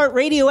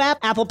iHeartRadio app,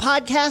 Apple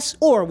Podcasts,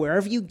 or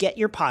wherever you get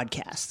your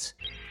podcasts.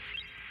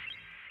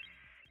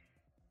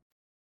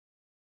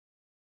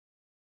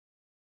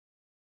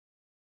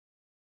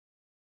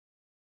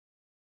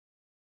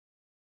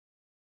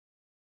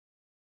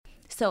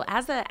 So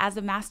as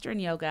a master in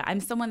yoga, I'm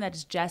someone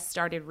that's just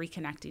started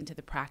reconnecting to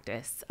the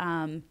practice.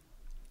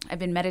 I've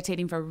been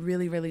meditating for a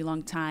really, really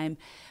long time.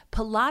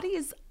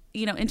 Pilates,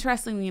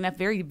 interestingly enough,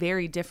 very,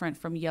 very different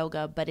from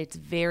yoga, but it's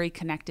very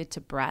connected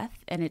to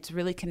breath, and it's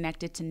really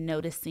connected to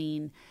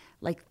noticing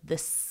like the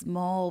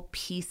small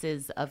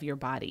pieces of your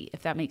body,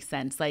 if that makes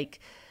sense. Like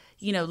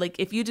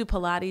if you do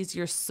Pilates,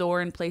 you're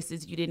sore in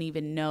places you didn't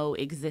even know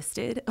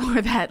existed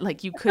or that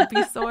like you could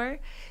be sore.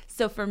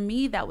 So for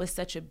me, that was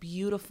such a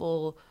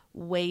beautiful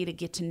way to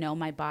get to know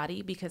my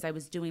body, because I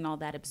was doing all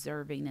that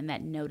observing and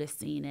that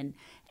noticing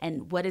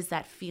and what is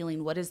that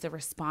feeling? What is the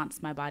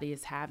response my body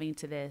is having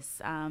to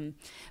this?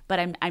 But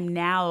I'm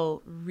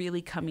now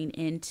really coming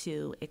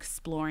into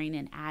exploring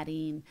and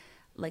adding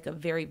like a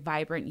very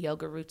vibrant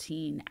yoga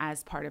routine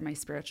as part of my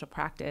spiritual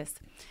practice.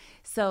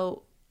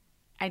 So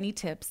I need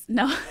tips.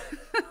 No,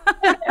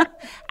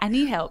 I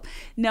need help.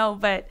 No,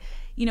 but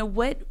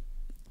what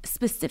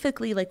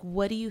specifically, like,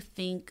 what do you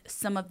think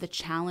some of the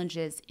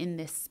challenges in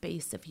this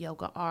space of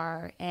yoga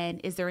are? And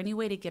is there any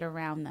way to get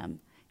around them?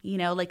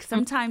 Like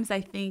sometimes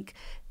I think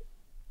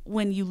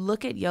when you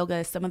look at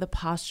yoga, some of the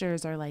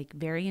postures are like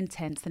very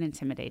intense and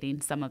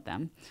intimidating, some of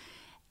them.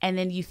 And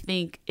then you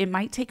think it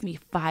might take me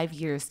 5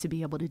 years to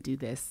be able to do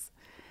this.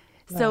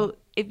 Right. So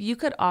if you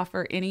could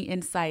offer any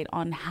insight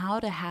on how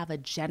to have a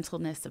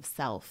gentleness of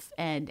self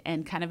and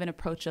kind of an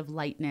approach of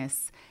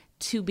lightness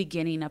to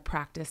beginning a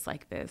practice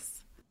like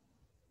this.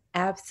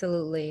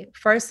 Absolutely.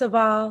 First of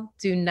all,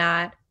 do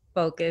not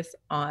focus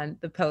on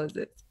the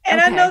poses. And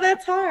okay. I know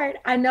that's hard.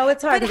 I know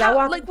it's hard.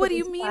 But what do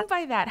you mean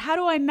by that? How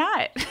do I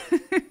not?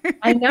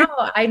 I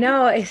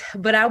know.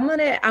 But I'm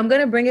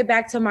gonna bring it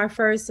back to my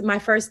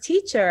first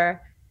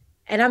teacher.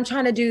 And I'm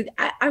trying to do,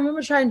 I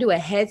remember trying to do a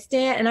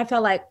headstand, and I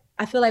feel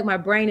like my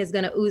brain is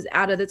going to ooze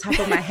out of the top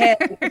of my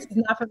head. It's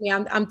not for me.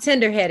 I'm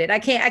tender-headed. I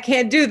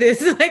can't do this.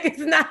 Like, it's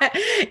not,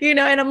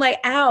 and I'm like,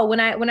 ow, when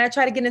I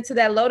try to get into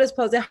that lotus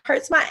pose, it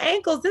hurts my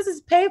ankles. This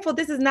is painful.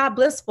 This is not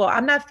blissful.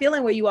 I'm not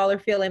feeling what you all are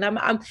feeling. And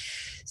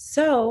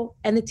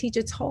the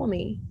teacher told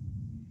me,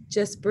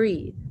 just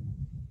breathe.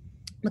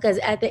 Because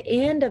at the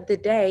end of the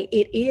day,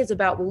 it is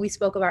about what we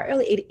spoke about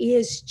earlier. It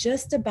is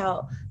just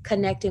about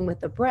connecting with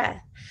the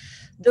breath.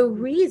 The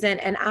reason,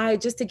 and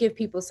just to give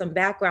people some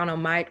background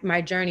on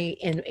my journey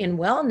in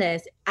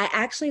wellness, I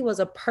actually was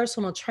a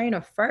personal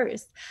trainer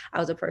first. I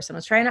was a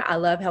personal trainer. I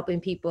love helping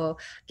people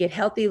get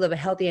healthy, live a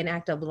healthy and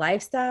active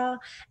lifestyle.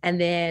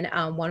 And then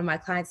one of my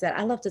clients said,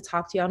 I love to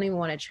talk to you. I don't even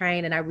want to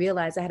train. And I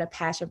realized I had a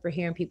passion for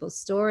hearing people's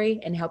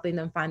story and helping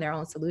them find their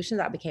own solutions.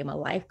 I became a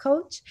life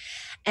coach.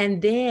 And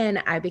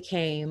then I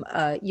became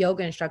a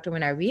yoga instructor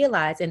when I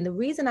realized, and the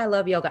reason I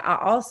love yoga, I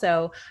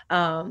also,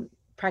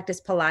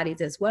 practice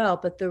Pilates as well.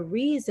 But the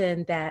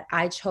reason that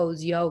I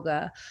chose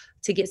yoga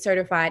to get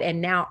certified and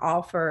now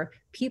offer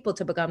people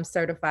to become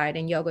certified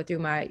in yoga through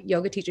my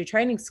yoga teacher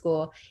training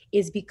school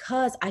is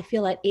because I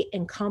feel like it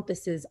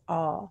encompasses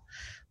all.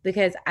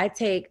 Because I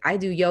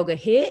do yoga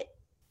HIIT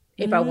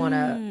if I want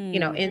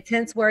to,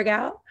 intense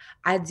workout.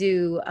 I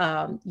do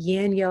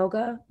yin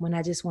yoga when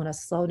I just want to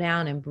slow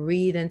down and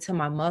breathe into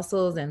my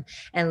muscles and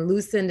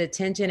loosen the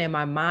tension in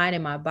my mind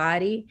and my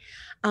body.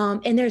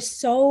 And there's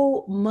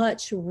so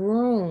much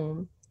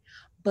room.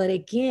 But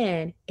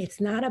again,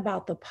 it's not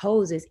about the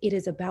poses. It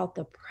is about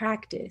the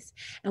practice.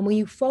 And when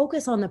you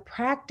focus on the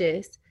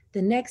practice,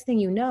 the next thing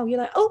you know, you're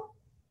like, oh,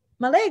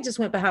 my leg just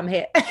went behind my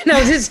head. No,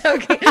 I'm just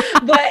joking.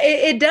 But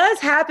it does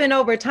happen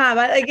over time.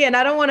 I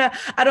don't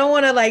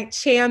want to like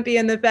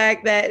champion the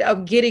fact that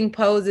of getting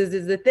poses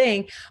is the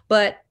thing,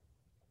 but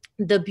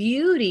the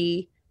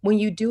beauty when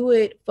you do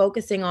it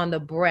focusing on the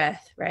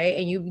breath, right?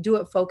 And you do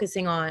it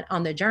focusing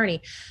on the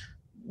journey.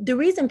 The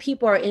reason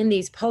people are in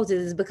these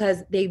poses is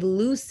because they've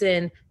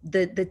loosened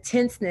the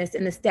tenseness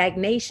and the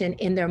stagnation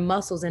in their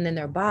muscles and in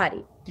their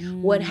body.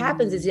 What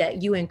happens is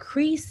that you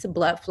increase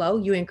blood flow,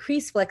 you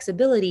increase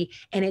flexibility,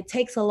 and it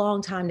takes a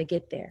long time to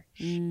get there.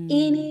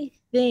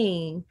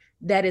 Anything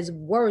that is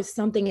worth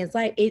something in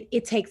life,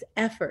 it takes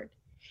effort.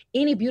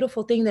 Any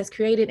beautiful thing that's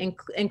created,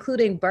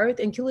 including birth,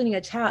 including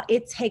a child,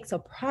 it takes a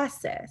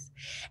process.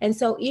 And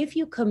so if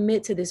you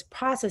commit to this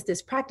process,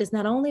 this practice,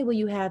 not only will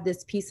you have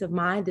this peace of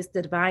mind, this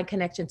divine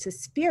connection to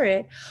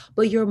spirit,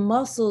 but your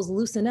muscles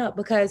loosen up.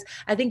 Because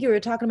I think you were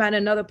talking about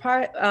in another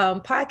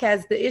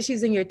podcast, the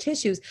issues in your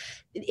tissues,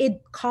 it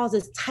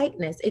causes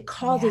tightness, it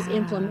causes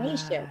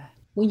inflammation.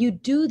 When you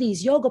do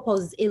these yoga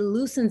poses, it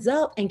loosens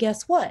up, and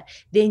guess what?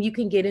 Then you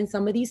can get in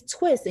some of these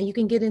twists and you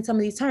can get in some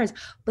of these turns.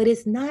 But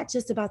it's not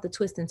just about the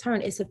twist and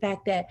turn. It's the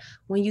fact that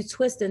when you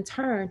twist and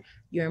turn,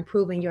 you're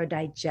improving your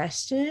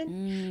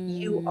digestion.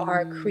 You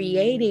are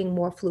creating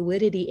more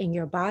fluidity in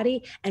your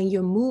body, and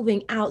you're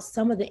moving out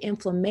some of the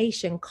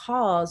inflammation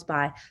caused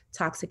by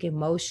toxic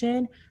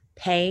emotion,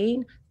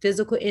 pain,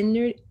 physical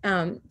injury,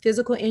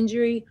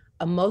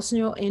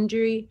 emotional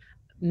injury,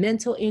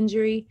 mental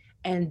injury.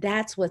 And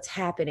that's what's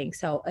happening.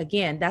 So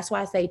again, that's why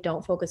I say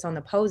don't focus on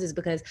the poses,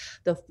 because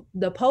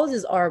the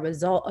poses are a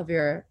result of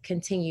your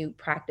continued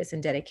practice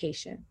and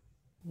dedication.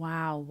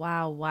 Wow,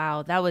 wow,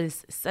 wow. That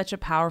was such a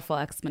powerful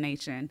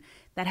explanation.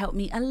 That helped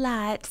me a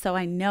lot. So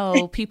I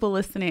know people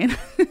listening,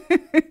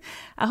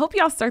 I hope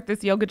y'all start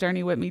this yoga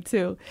journey with me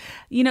too.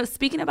 You know,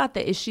 speaking about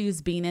the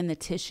issues being in the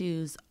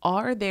tissues,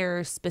 are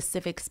there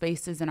specific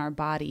spaces in our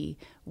body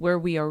where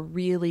we are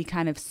really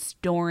kind of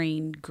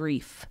storing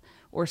grief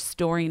or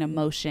storing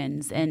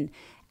emotions? And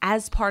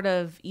as part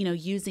of, you know,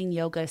 using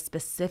yoga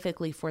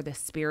specifically for the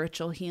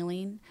spiritual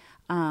healing,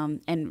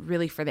 and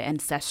really for the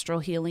ancestral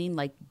healing,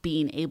 like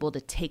being able to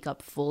take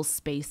up full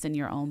space in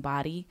your own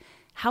body,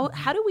 how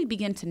do we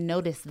begin to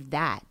notice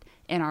that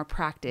in our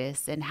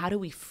practice, and how do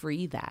we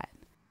free that?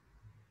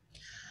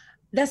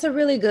 That's a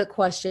really good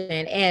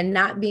question. And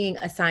not being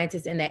a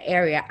scientist in that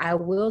area, I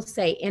will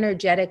say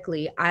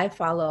energetically, I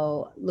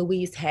follow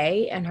Louise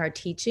Hay and her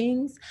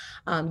teachings,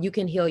 You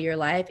Can Heal Your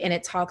Life. And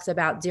it talks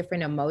about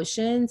different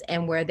emotions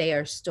and where they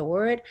are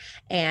stored.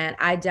 And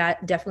I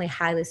definitely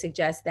highly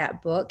suggest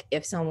that book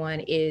if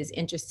someone is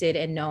interested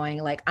in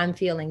knowing, like, I'm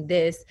feeling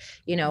this,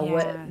 you know,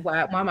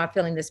 why am I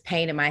feeling this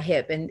pain in my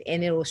hip? And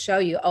it will show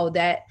you, oh,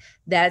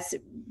 that's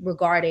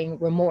regarding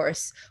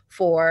remorse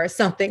for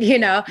something, you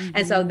know? Mm-hmm.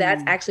 And so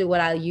that's actually what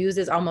I use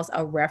as almost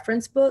a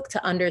reference book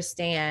to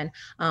understand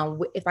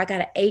if I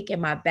got an ache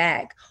in my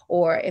back,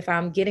 or if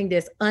I'm getting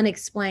this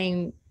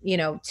unexplained, you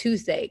know,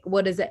 toothache,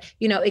 what is it?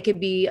 You know, it could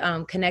be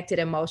connected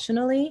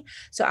emotionally.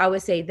 So I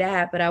would say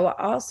that, but I will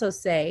also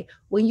say,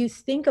 when you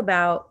think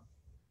about,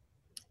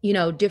 you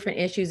know, different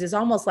issues, is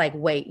almost like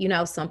weight. You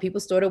know, some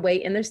people store the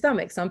weight in their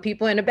stomach, some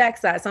people in the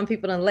backside, some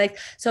people in the legs.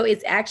 So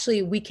it's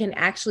actually, we can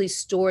actually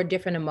store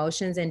different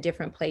emotions in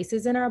different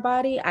places in our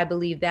body. I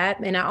believe that.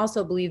 And I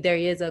also believe there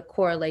is a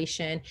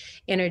correlation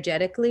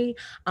energetically.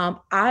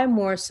 I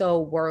more so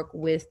work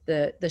with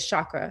the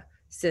chakra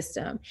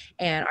system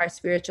and our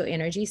spiritual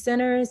energy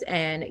centers.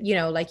 And, you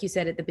know, like you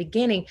said at the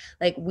beginning,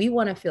 like, we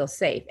want to feel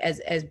safe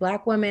as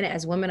Black women,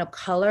 as women of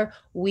color,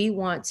 we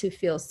want to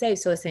feel safe.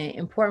 So it's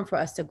important for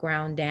us to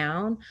ground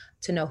down,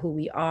 to know who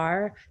we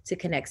are, to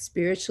connect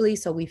spiritually,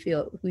 so we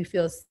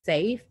feel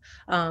safe,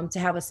 to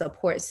have a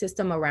support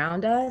system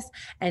around us.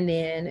 And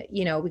then,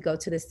 you know, we go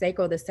to the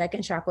sacral, the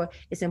second chakra.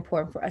 It's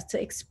important for us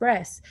to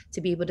express,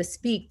 to be able to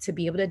speak, to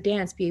be able to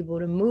dance, be able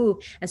to move.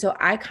 And so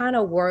I kind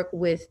of work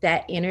with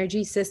that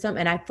energy system,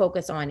 and I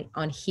focus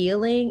on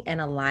healing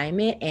and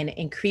alignment and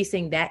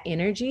increasing that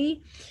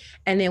energy.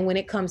 And then when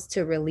it comes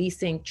to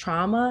releasing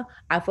trauma,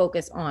 I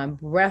focus on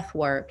breath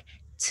work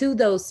to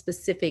those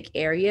specific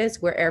areas,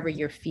 wherever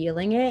you're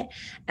feeling it.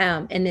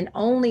 And then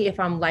only if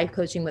I'm life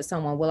coaching with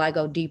someone will I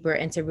go deeper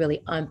into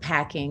really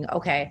unpacking,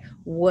 okay,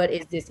 what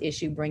is this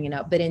issue bringing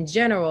up? But in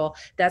general,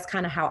 that's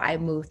kind of how I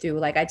move through.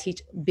 Like, I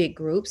teach big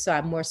groups, so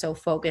I'm more so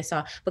focused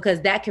on,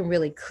 because that can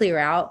really clear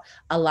out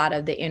a lot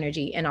of the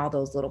energy in all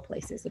those little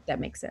places, if that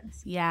makes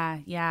sense. Yeah.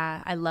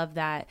 I love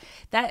that.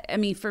 I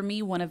mean, for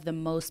me, one of the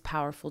most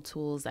powerful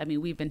tools, I mean,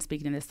 we've been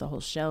speaking to this the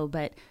whole show,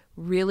 but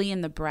really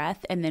in the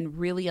breath, and then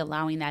really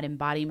allowing that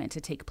embodiment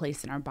to take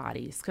place in our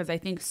bodies. Because I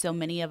think so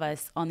many of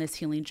us on this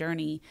healing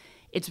journey,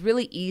 it's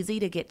really easy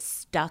to get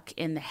stuck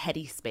in the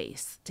heady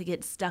space, to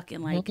get stuck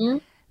in like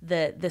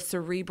the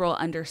cerebral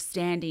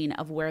understanding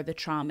of where the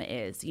trauma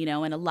is, you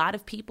know. And a lot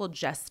of people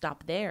just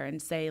stop there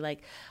and say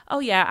like, oh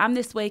yeah, I'm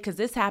this way because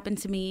this happened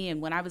to me,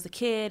 and when I was a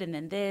kid, and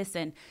then this,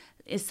 and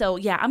so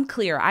yeah, I'm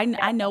clear. I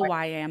know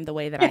why I am the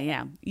way that I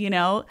am, you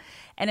know?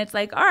 And it's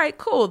like, all right,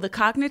 cool. The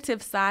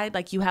cognitive side,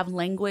 like, you have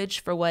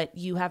language for what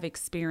you have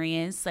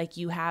experienced, like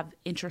you have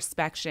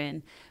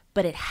introspection,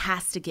 but it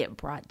has to get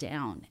brought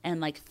down.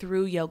 And like,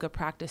 through yoga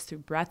practice, through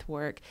breath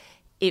work,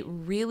 it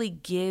really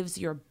gives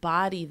your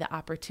body the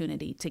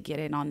opportunity to get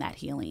in on that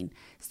healing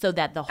so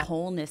that the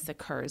wholeness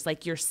occurs.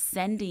 Like, you're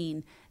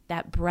sending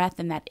that breath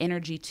and that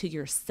energy to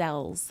your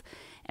cells.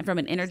 And from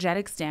an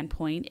energetic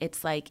standpoint,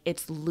 it's like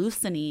it's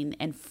loosening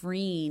and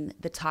freeing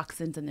the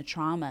toxins and the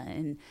trauma.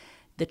 And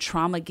the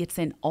trauma gets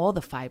in all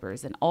the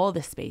fibers and all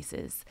the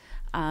spaces.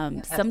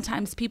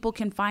 Sometimes people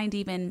can find,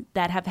 even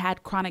that have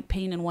had chronic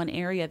pain in one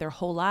area their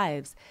whole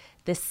lives,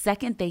 the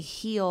second they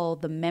heal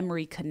the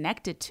memory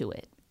connected to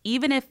it,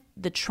 even if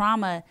the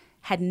trauma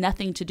had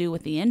nothing to do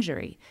with the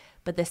injury,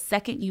 but the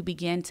second you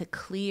begin to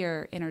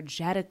clear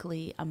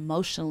energetically,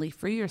 emotionally,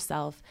 free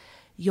yourself,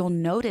 you'll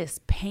notice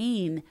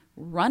pain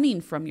running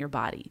from your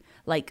body,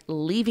 like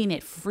leaving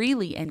it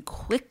freely and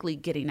quickly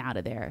getting out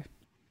of there.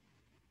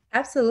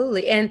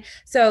 Absolutely. And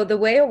so the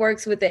way it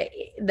works with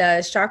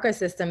the chakra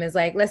system is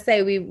like, let's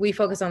say we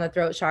focus on the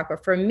throat chakra.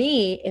 For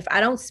me, if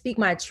I don't speak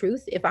my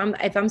truth, if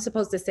I'm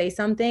supposed to say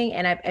something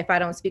and if I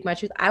don't speak my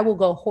truth, I will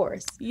go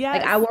hoarse.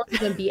 Yes. Like, I won't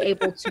even be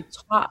able to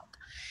talk.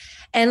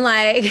 And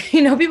like,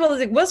 you know, people are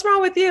like, what's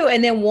wrong with you?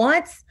 And then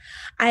once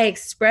I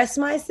express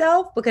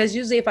myself, because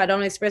usually if I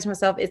don't express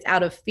myself, it's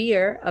out of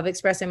fear of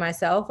expressing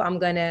myself. I'm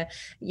going to,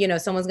 you know,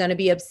 someone's going to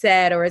be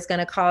upset, or it's going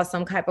to cause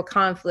some type of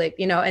conflict,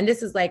 you know. And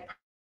this is like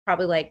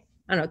probably like,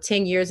 I don't know,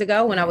 10 years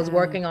ago when I was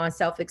working on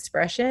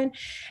self-expression.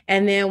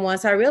 And then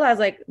once I realized,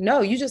 like,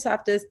 no, you just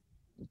have to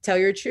tell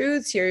your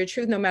truth, share your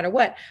truth no matter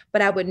what.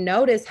 But I would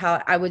notice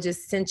how I would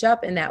just cinch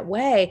up in that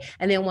way.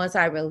 And then once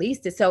I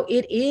released it, so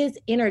it is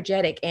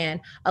energetic, and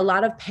a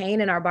lot of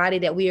pain in our body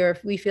that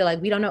we feel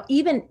like we don't know,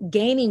 even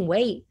gaining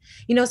weight.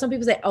 You know, some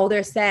people say, oh,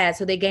 they're sad,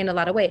 so they gained a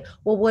lot of weight.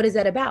 Well, what is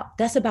that about?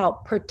 That's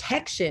about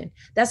protection.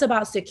 That's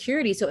about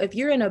security. So if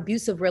you're in an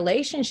abusive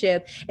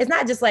relationship, it's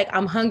not just like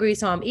I'm hungry,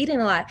 so I'm eating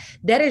a lot.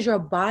 That is your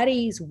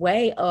body's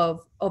way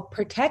of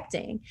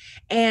protecting.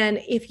 And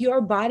if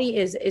your body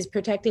is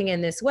protecting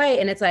in this way,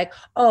 and it's like,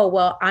 oh,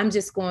 well, I'm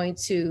just going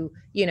to,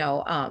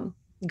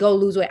 go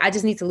lose weight. I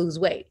just need to lose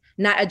weight,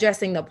 not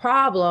addressing the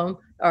problem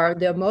or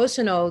the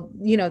emotional,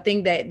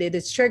 thing that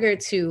is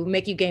triggered to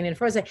make you gain in the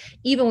first place.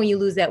 Even when you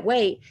lose that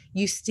weight,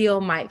 you still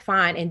might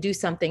find and do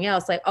something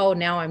else like, oh,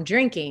 now I'm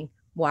drinking.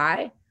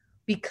 Why?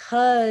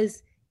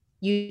 Because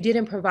you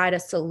didn't provide a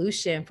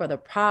solution for the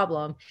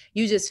problem.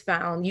 You just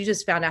found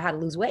out how to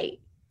lose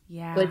weight.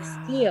 Yeah. But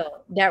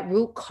still, that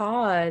root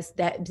cause,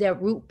 that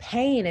root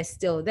pain is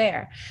still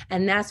there.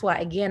 And that's why,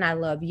 again, I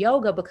love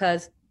yoga,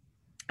 because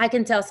I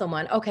can tell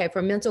someone, okay,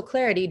 for mental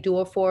clarity, do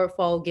a forward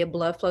fold, get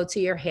blood flow to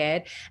your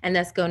head, and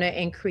that's going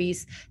to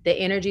increase the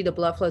energy, the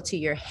blood flow to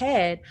your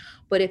head.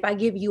 But if I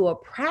give you a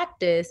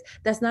practice,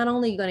 that's not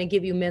only going to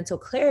give you mental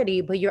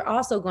clarity, but you're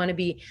also going to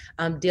be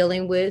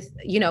dealing with,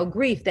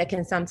 grief that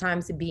can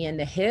sometimes be in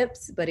the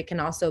hips, but it can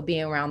also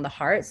be around the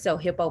heart. So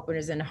hip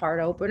openers and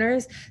heart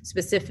openers,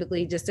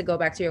 specifically, just to go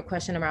back to your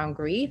question around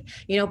grief,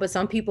 but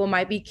some people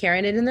might be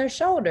carrying it in their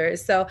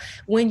shoulders. So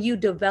when you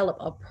develop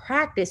a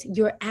practice,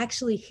 you're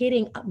actually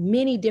hitting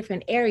many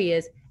different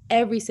areas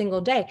every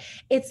single day.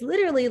 It's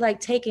literally like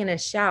taking a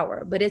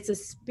shower, but it's a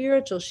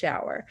spiritual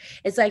shower.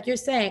 It's like you're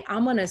saying,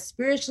 I'm going to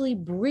spiritually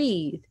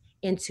breathe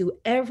into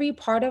every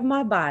part of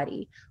my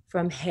body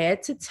from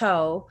head to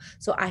toe,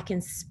 so I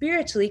can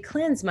spiritually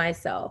cleanse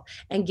myself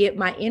and get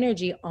my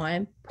energy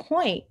on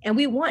point. And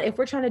if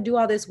we're trying to do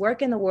all this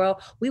work in the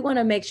world, we want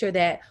to make sure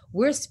that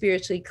we're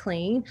spiritually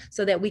clean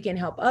so that we can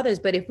help others.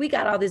 But if we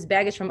got all this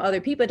baggage from other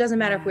people, it doesn't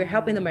matter if we're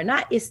helping them or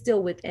not, it's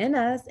still within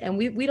us. And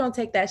we don't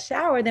take that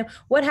shower. Then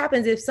what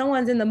happens if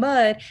someone's in the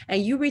mud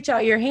and you reach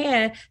out your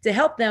hand to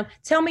help them?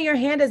 Tell me your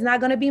hand is not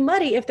going to be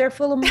muddy if they're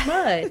full of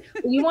mud.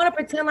 You want to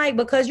pretend like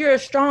because you're a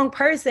strong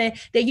person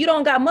that you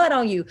don't got mud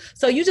on you.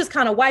 So you just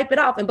kind of wipe it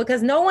off. And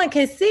because no one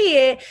can see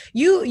it,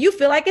 you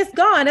feel like it's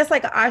gone. That's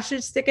like an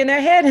ostrich sticking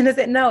their head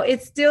in. No,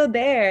 it's still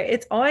there.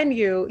 It's on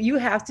you. You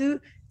have to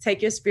take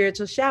your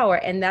spiritual shower.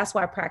 And that's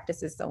why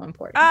practice is so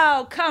important.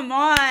 Oh, come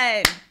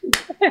on.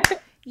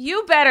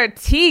 You better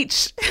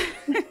teach.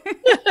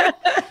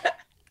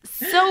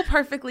 So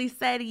perfectly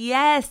said.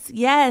 Yes,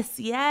 yes,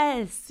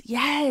 yes,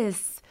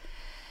 yes.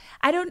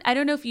 I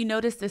don't know if you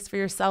noticed this for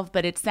yourself,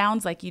 but it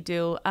sounds like you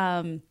do.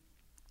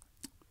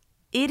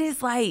 It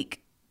is like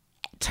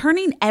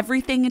turning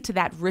everything into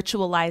that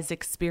ritualized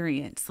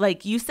experience.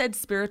 Like you said,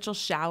 spiritual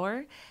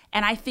shower.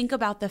 And I think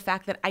about the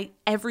fact that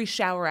every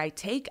shower I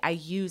take, I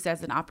use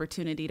as an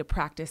opportunity to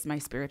practice my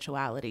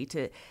spirituality,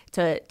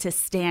 to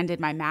stand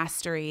in my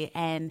mastery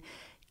and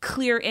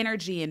clear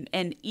energy,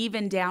 and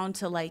even down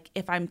to like,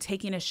 if I'm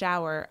taking a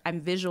shower, I'm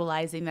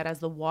visualizing that as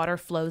the water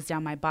flows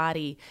down my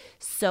body,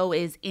 so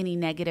is any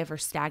negative or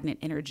stagnant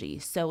energy,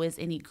 so is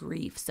any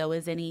grief, so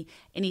is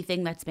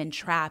anything that's been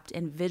trapped,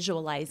 and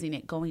visualizing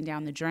it going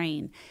down the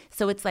drain.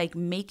 So it's like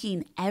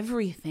making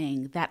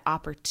everything that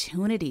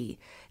opportunity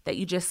that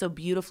you just so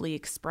beautifully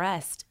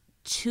expressed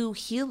to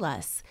heal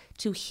us,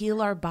 to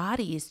heal our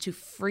bodies, to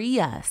free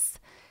us.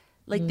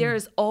 Like there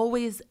is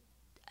always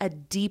a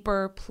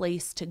deeper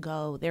place to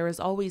go. There is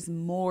always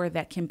more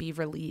that can be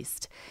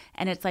released.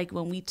 And it's like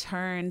when we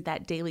turn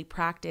that daily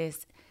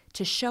practice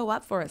to show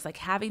up for us, like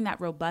having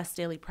that robust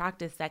daily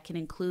practice that can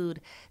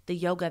include the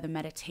yoga, the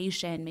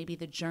meditation, maybe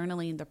the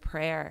journaling, the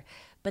prayer,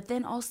 but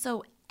then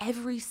also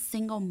every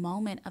single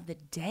moment of the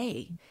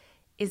day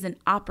is an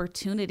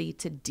opportunity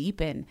to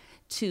deepen,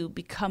 to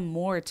become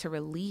more, to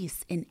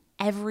release in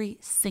every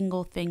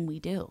single thing we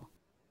do.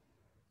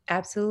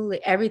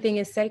 Absolutely. Everything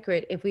is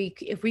sacred. If we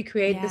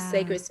create this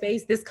sacred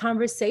space, this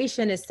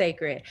conversation is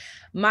sacred.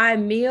 My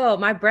meal,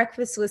 my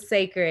breakfast was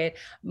sacred,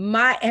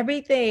 my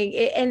everything.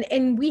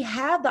 And we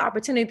have the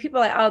opportunity. People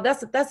are like, oh,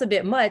 that's a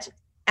bit much.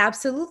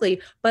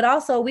 Absolutely. But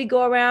also we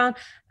go around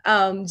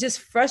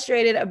just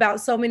frustrated about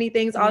so many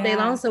things all day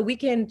long. So we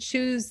can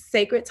choose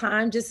sacred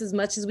time just as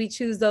much as we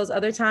choose those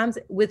other times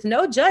with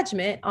no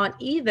judgment on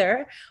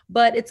either.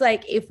 But it's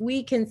like, if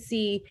we can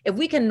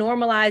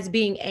normalize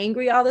being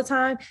angry all the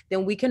time,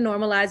 then we can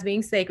normalize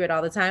being sacred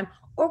all the time,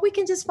 or we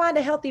can just find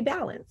a healthy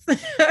balance.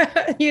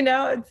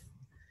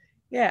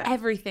 Yeah.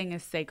 Everything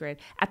is sacred.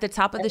 At the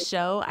top of the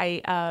show,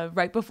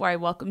 right before I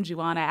welcomed you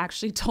on, I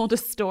actually told a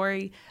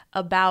story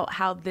about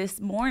how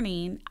this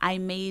morning I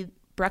made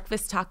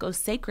breakfast tacos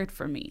sacred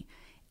for me.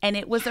 And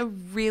it was a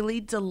really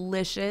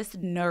delicious,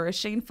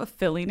 nourishing,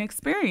 fulfilling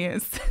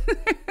experience.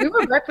 We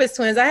were breakfast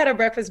twins. I had a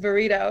breakfast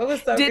burrito. It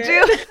was so good. Did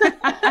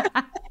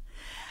you?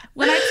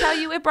 When I tell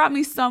you, it brought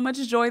me so much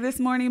joy this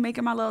morning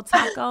making my little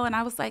taco. And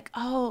I was like,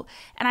 oh,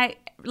 and I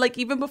like,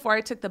 even before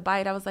I took the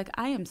bite, I was like,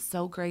 I am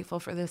so grateful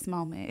for this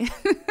moment.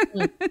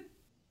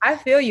 I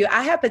feel you.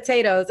 I have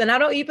potatoes and I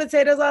don't eat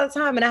potatoes all the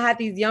time. And I had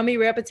these yummy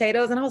red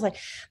potatoes and I was like,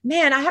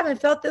 man, I haven't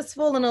felt this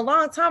full in a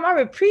long time. I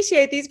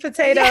appreciate these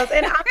potatoes.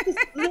 And I'm just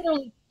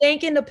literally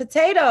thanking the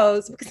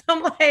potatoes because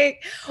I'm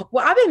like,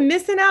 well, I've been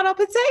missing out on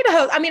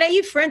potatoes. I mean, I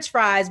eat French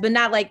fries, but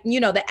not like,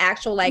 the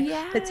actual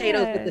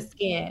potatoes with the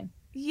skin.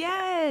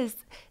 Yes.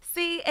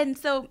 See, and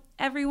so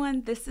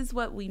everyone, this is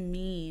what we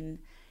mean,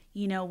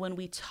 when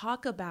we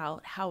talk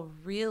about how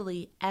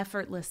really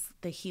effortless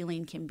the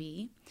healing can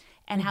be.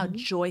 And how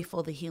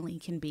joyful the healing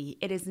can be.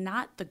 It is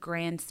not the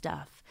grand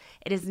stuff.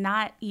 It is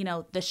not,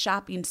 the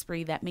shopping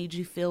spree that made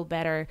you feel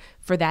better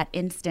for that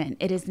instant.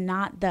 It is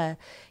not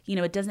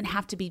it doesn't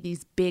have to be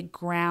these big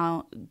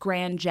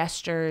grand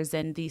gestures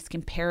and these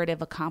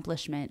comparative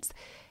accomplishments.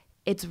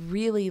 It's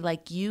really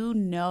like,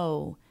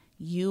 you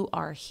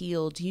are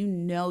healed.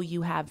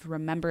 You have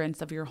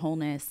remembrance of your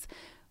wholeness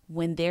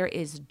when there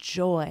is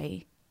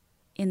joy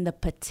in the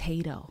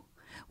potato.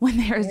 When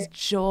there is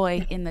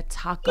joy in the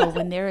taco,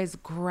 when there is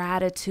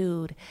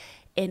gratitude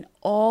in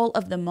all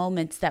of the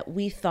moments that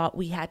we thought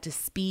we had to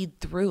speed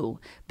through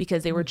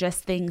because they were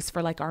just things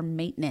for like our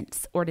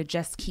maintenance or to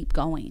just keep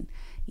going,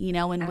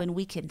 and when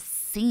we can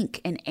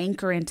sink and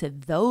anchor into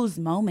those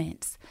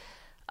moments,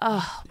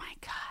 oh my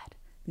God,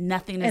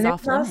 nothing is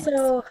off limits. And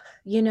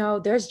also,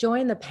 there's joy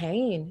in the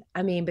pain.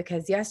 I mean,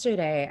 because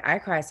yesterday I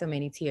cried so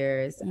many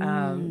tears.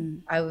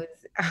 I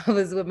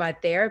was with my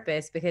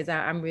therapist because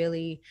I'm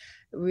really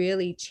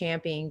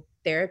championing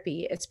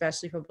therapy,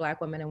 especially for Black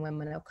women and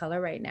women of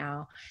color right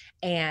now.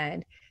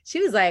 And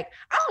she was like,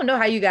 I don't know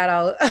how you got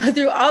all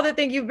through all the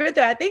things you've been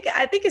through. I think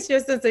it's your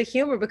sense of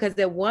humor because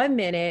at 1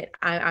 minute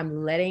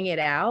I'm letting it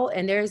out.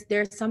 And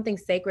there's something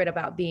sacred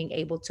about being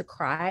able to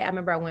cry. I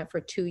remember I went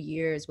for 2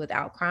 years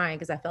without crying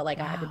because I felt like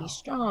I had to be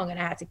strong and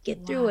I had to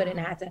get through it. And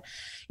I had to,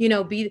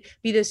 be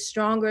this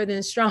stronger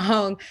than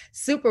strong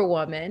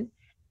superwoman.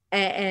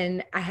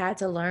 And I had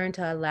to learn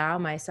to allow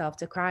myself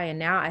to cry. And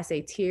now I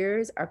say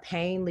tears are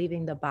pain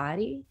leaving the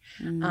body.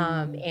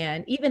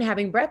 And even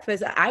having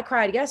breakfast, I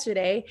cried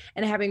yesterday,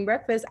 and having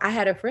breakfast, I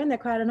had a friend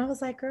that cried and I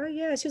was like, girl,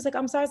 yeah. She was like,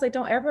 I'm sorry. I was like,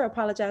 don't ever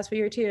apologize for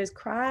your tears.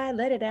 Cry,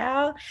 let it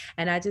out.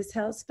 And I just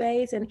held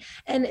space. And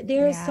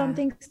there's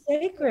something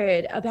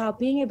sacred about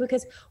being able,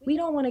 because we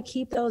don't want to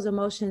keep those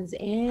emotions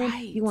in.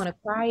 Right. You want to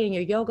cry in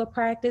your yoga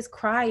practice,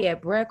 cry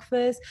at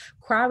breakfast,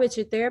 cry with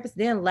your therapist,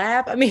 then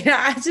laugh. I mean,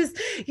 I just,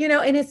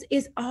 and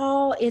it's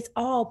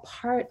all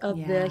part of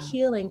the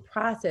healing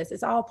process.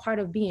 It's all part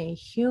of being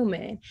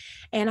human.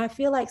 And I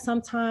feel like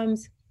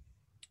sometimes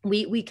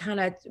we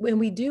kind of, when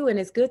we do, and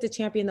it's good to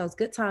champion those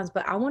good times,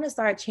 but I want to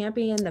start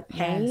championing the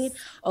pain. Yes.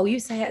 Oh, you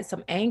had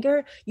some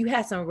anger, you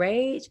had some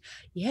rage.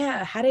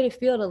 Yeah. How did it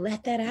feel to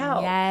let that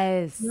out?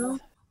 Yes.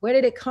 Where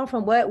did it come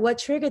from? What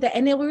triggered that?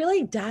 And then we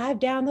really dive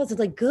down those. It's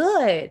like,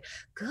 good.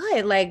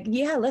 Like,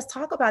 yeah, let's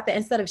talk about that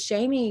instead of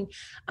shaming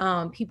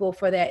people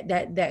for that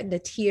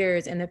the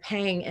tears and the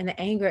pain and the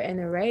anger and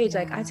the rage.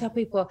 Like I tell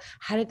people,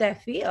 how did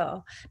that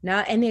feel?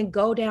 Now, and then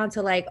go down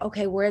to like,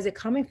 okay, where is it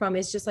coming from?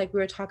 It's just like we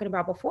were talking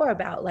about before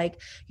about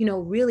like,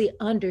 really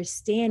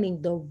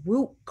understanding the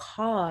root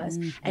cause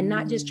and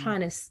not just trying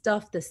to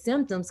stuff the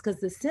symptoms,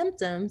 because the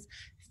symptoms,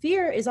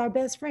 fear is our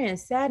best friend.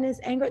 Sadness,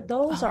 anger,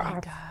 those are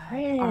our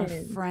friends.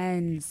 Our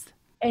friends.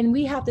 And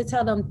we have to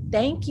tell them,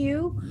 thank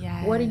you.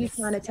 Yes. What are you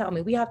trying to tell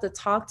me? We have to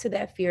talk to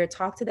that fear,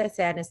 talk to that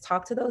sadness,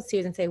 talk to those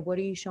tears and say, what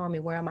are you showing me?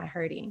 Where am I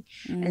hurting?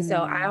 And so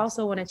I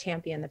also want to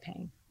champion the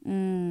pain.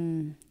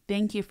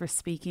 Thank you for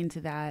speaking to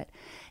that.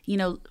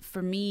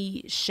 For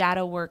me,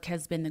 shadow work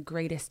has been the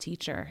greatest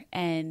teacher.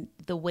 And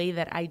the way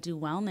that I do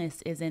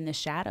wellness is in the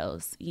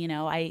shadows.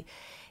 I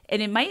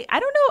don't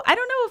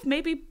know if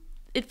maybe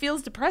it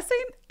feels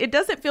depressing. It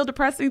doesn't feel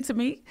depressing to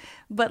me,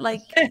 but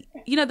like,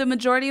 the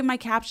majority of my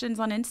captions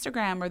on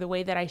Instagram or the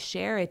way that I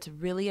share, it's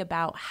really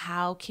about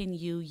how can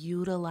you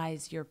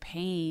utilize your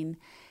pain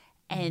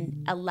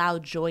and allow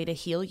joy to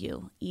heal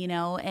you,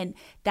 and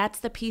that's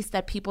the piece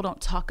that people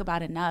don't talk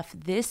about enough.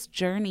 This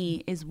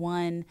journey is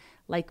one,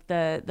 like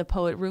the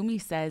poet Rumi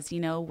says,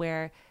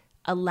 where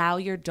allow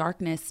your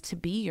darkness to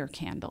be your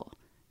candle.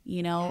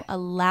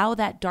 Allow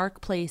that dark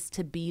place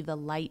to be the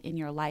light in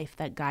your life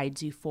that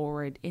guides you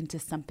forward into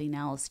something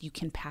else. You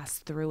can pass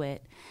through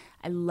it.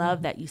 I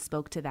love that you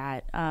spoke to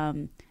that.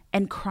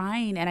 And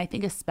crying. And I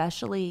think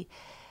especially,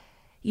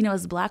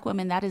 as Black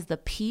women, that is the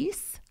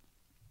piece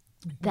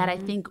that I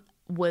think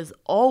was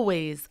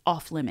always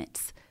off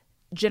limits.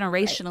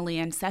 Generationally,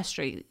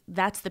 ancestrally,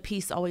 that's the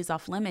piece always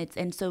off limits.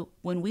 And so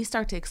when we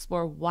start to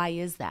explore, why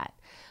is that?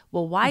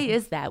 Well, why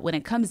is that? When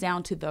it comes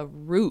down to the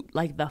root,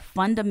 like the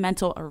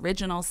fundamental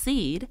original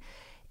seed,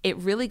 it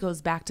really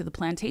goes back to the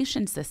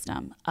plantation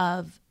system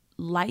of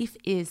life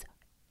is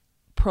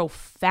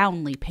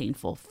profoundly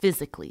painful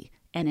physically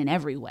and in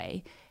every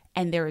way.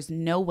 And there is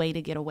no way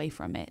to get away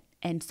from it.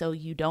 And so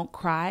you don't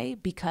cry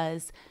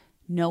because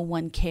no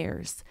one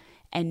cares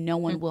and no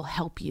one will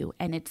help you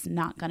and it's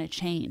not going to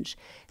change.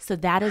 So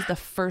that is the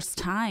first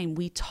time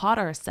we taught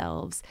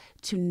ourselves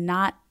to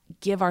not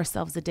give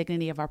ourselves the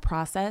dignity of our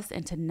process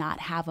and to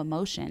not have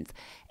emotions.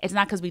 It's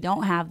not because we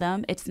don't have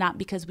them. It's not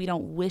because we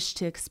don't wish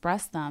to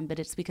express them, but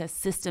it's because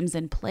systems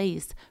in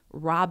place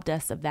robbed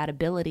us of that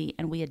ability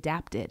and we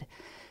adapted.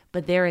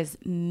 But there is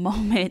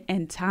moment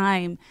in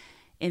time,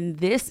 in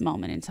this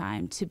moment in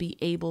time, to be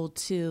able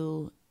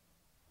to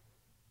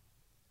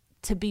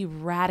be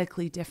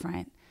radically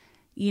different.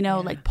 You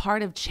know, like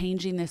part of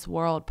changing this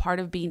world, part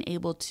of being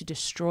able to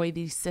destroy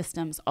these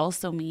systems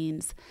also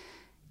means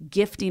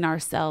gifting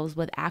ourselves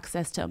with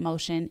access to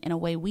emotion in a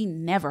way we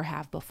never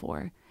have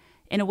before,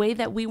 in a way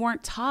that we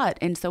weren't taught.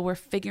 And so we're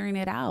figuring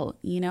it out,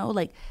 you know,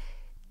 like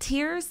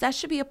tears, that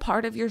should be a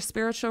part of your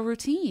spiritual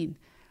routine.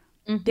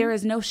 Mm-hmm. There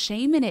is no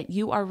shame in it.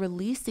 You are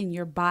releasing.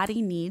 Your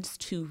body needs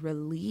to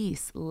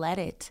release. Let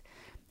it.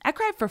 I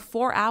cried for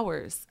 4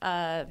 hours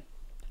a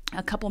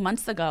couple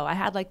months ago. I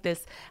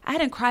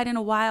hadn't cried in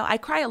a while. I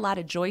cry a lot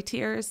of joy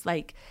tears.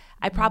 Like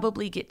I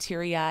probably get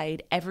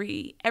teary-eyed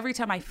every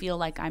time I feel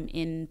like I'm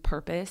in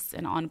purpose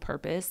and on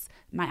purpose.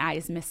 My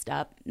eyes mist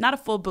up. Not a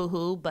full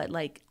boohoo, but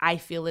like I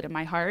feel it in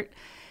my heart.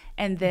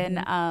 And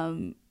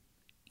then,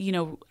 you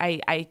know,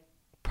 I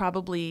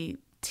probably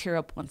tear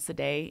up once a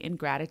day in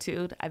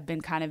gratitude. I've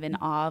been kind of in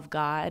awe of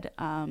God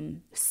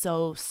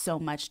so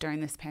much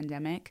during this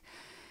pandemic.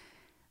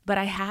 But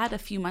I had a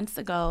few months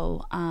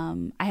ago,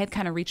 I had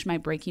kind of reached my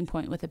breaking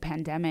point with the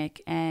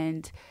pandemic,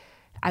 and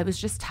I was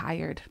just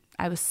tired.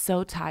 I was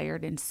so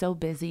tired and so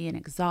busy and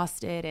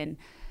exhausted, and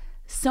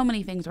so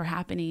many things were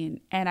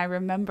happening. And I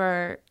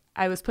remember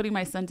I was putting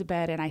my son to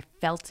bed and I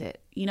felt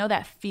it. You know,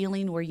 that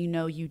feeling where you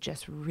know you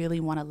just really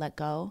want to let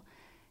go.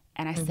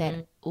 And I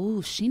said,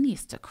 ooh, she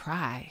needs to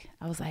cry.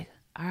 I was like,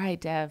 all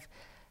right, Dev,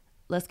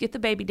 let's get the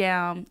baby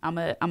down. I'm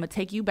gonna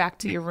take you back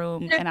to your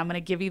room and I'm going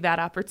to give you that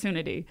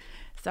opportunity.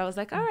 So I was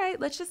like, all right,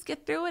 let's just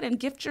get through it and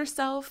gift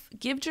yourself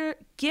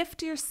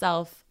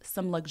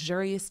some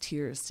luxurious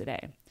tears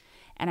today.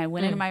 And I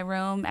went into my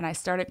room and I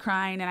started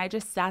crying, and I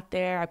just sat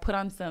there. I put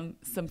on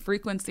some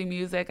frequency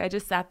music. I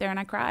just sat there and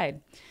I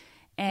cried.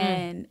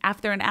 And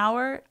after an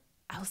hour,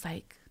 I was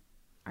like,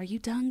 are you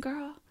done,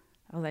 girl?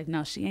 I was like,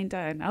 no, she ain't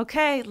done.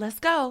 Okay, let's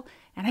go.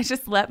 And I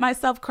just let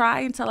myself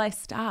cry until I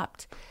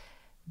stopped.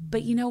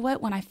 But you know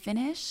what? When I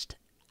finished,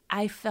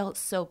 I felt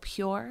so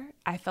pure.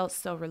 I felt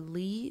so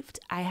relieved.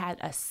 I had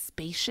a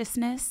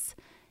spaciousness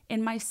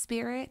in my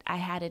spirit. I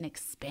had an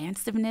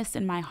expansiveness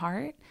in my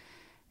heart.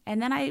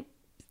 And then I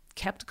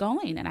kept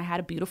going, and I had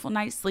a beautiful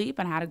night's sleep,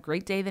 and I had a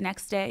great day the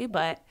next day.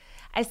 But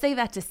I say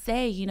that to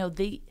say, you know,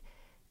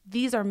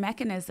 these are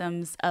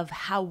mechanisms of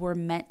how we're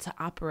meant to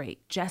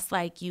operate. Just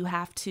like you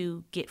have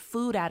to get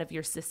food out of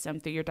your system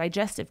through your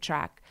digestive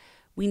tract,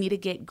 we need to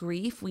get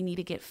grief, we need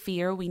to get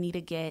fear, we need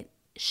to get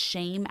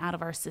shame out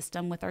of our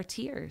system with our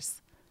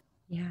tears.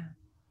 Yeah.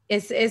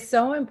 It's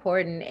so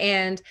important.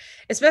 And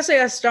especially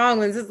our strong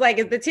ones, it's like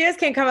if the tears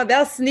can't come out,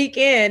 they'll sneak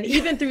in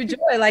even through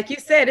joy. Like you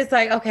said, it's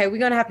like, okay, we're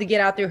going to have to get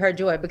out through her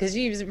joy because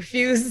she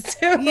refused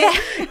to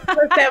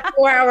put that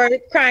 4-hour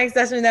crying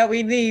session that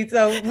we need.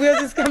 So we'll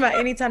just come out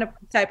any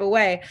type of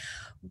way.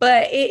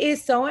 But it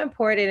is so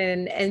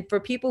important. And for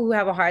people who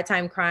have a hard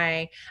time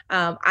crying,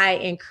 I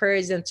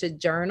encourage them to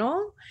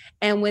journal.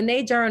 And when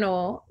they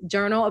journal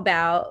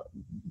about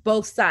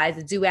both sides,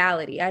 the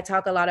duality. I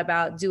talk a lot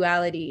about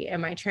duality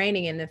in my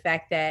training, and the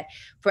fact that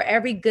for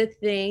every good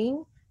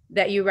thing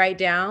that you write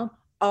down,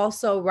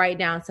 also write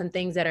down some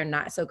things that are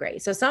not so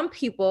great. So some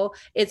people,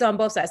 it's on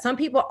both sides. Some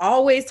people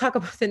always talk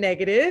about the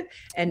negative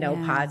and no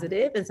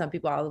positive. And some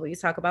people always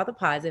talk about the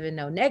positive and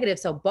no negative.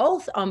 So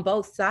on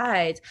both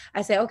sides,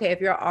 I say, okay, if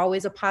you're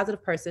always a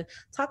positive person,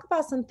 talk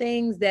about some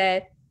things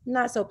that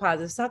not so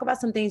positive. Talk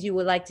about some things you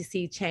would like to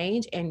see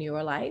change in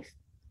your life,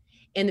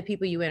 in the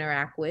people you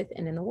interact with,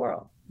 and in the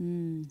world.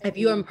 If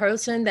you're a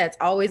person that's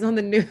always on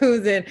the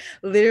news and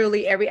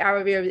literally every hour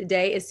of your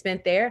day is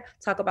spent there,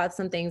 talk about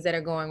some things that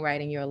are going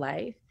right in your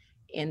life,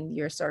 in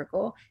your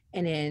circle,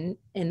 and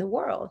in the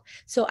world.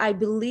 So I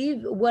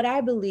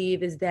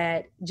believe is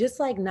that just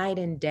like night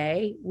and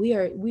day,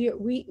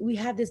 we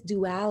have this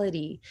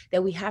duality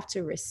that we have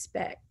to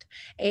respect.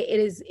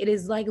 It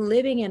is like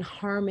living in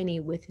harmony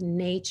with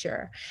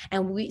nature.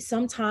 And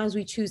sometimes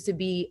we choose to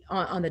be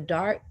on the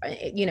dark,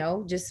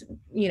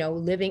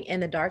 living in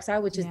the dark side,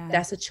 which is,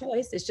 that's a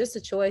choice. It's just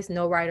a choice,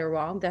 no right or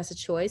wrong. That's a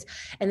choice.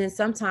 And then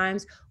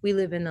sometimes we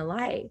live in the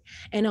light.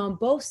 And on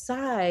both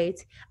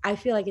sides, I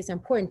feel like it's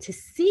important to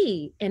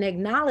see and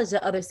acknowledge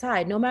the other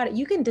side. No matter,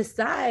 you can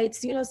decide,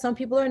 some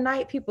people are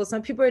night people,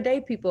 some people are day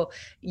people.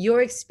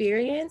 Your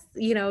experience,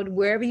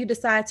 wherever you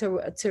decide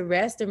to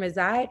rest and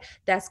reside,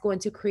 that's going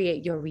to create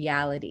your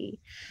reality.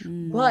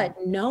 But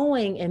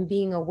knowing and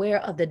being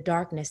aware of the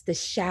darkness, the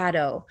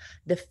shadow,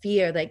 the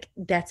fear, like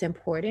that's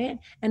important.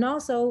 And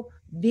also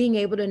being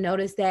able to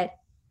notice that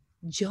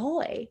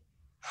joy,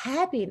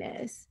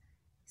 happiness,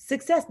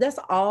 success, that's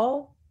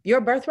all your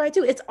birthright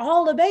too. It's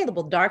all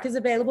available. Dark is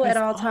available at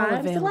all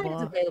times. The light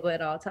is available at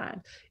all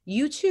times.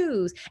 You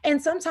choose. And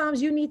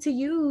sometimes you need to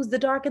use the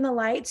dark and the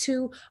light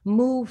to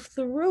move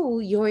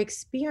through your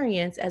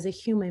experience as a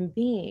human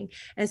being.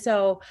 And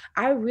so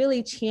I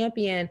really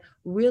champion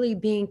really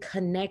being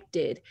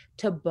connected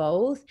to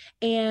both.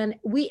 And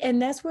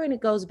that's where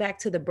it goes back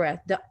to the breath.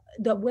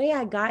 The way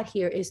I got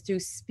here is through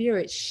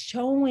spirit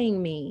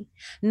showing me,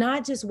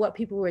 not just what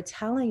people were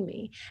telling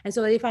me. And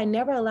so if I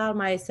never allowed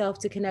myself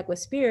to connect with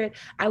spirit,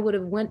 I would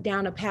have went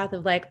down a path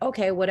of like,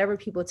 okay, whatever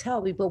people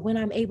tell me. But when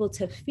I'm able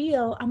to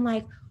feel, I'm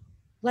like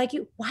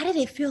why did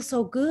it feel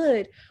so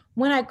good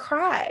when I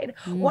cried?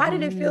 Why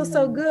did it feel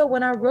so good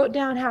when I wrote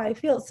down how I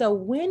feel? So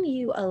when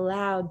you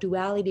allow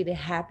duality to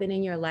happen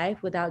in your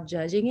life without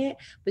judging it,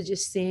 but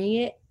just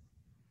seeing it,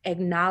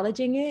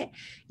 acknowledging it,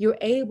 you're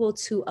able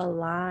to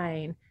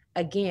align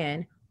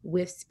again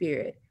with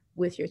spirit,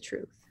 with your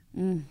truth.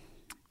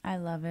 I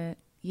love it.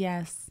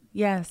 Yes,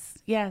 yes,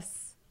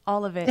 yes.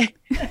 All of it.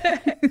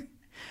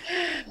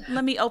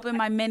 Let me open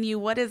my menu.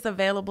 What is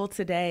available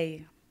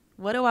today?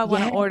 What do I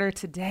want to order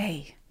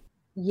today?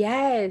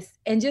 Yes.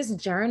 And just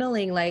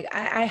journaling. Like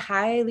I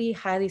highly,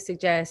 highly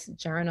suggest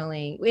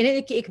journaling. And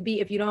it could be,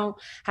 if you don't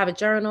have a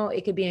journal,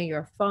 it could be in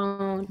your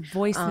phone.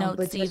 Voice notes,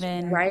 but just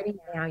even. Writing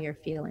down your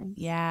feelings.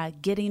 Yeah.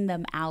 Getting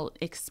them out,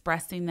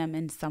 expressing them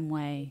in some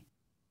way.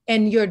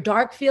 And your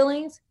dark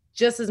feelings,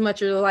 just as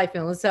much as your light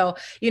feelings. So,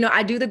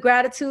 I do the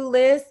gratitude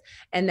list,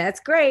 and that's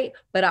great.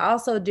 But I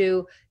also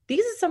do,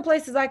 these are some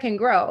places I can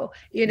grow,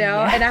 and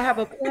I have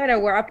a planner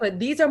where I put,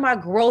 these are my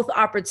growth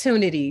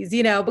opportunities,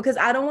 because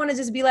I don't want to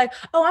just be like,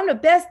 oh, I'm the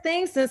best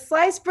thing since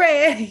sliced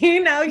bread.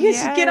 You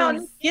should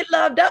get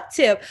loved up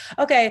tip.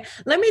 Okay.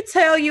 Let me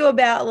tell you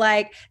about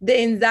like the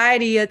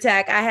anxiety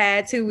attack I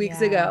had 2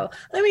 weeks ago.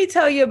 Let me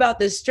tell you about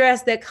the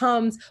stress that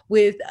comes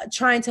with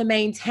trying to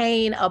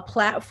maintain a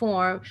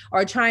platform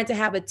or trying to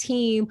have a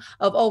team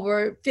of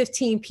over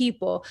 15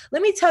 people.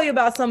 Let me tell you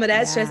about some of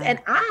that stress. And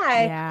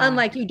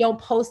unlike you, don't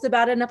post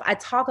about it enough. I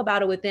talk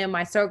about it within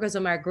my circles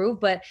and my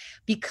group, but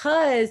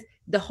because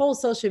the whole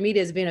social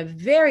media has been a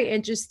very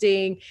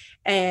interesting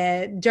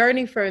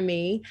journey for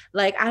me,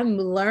 like I'm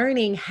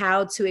learning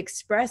how to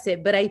express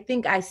it, but I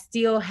think I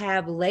still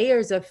have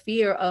layers of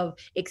fear of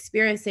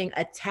experiencing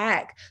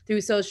attack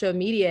through social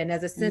media. And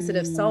as a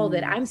sensitive soul,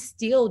 that I'm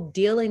still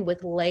dealing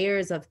with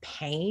layers of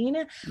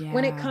pain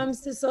when it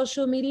comes to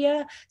social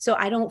media. So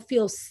I don't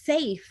feel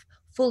safe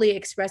fully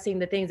expressing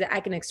the things that I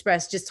can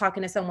express just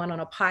talking to someone on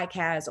a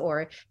podcast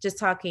or just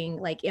talking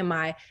like at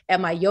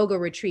my yoga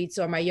retreats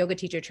or my yoga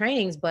teacher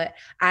trainings. But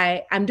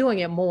I'm doing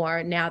it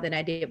more now than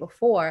I did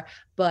before.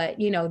 But,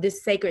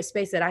 this sacred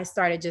space that I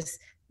started just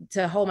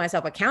to hold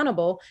myself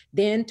accountable,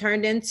 then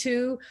turned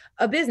into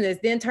a business,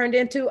 then turned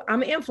into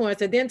I'm an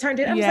influencer, then turned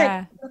into,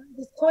 I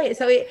was like,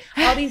 so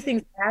all these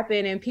things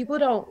happen and people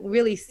don't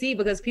really see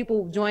because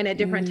people join at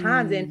different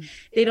times and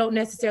they don't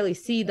necessarily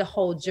see the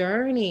whole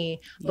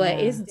journey, but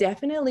it's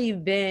definitely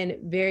been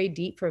very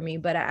deep for me.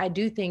 But I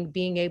do think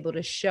being able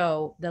to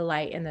show the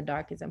light in the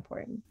dark is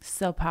important.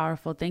 So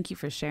powerful. Thank you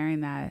for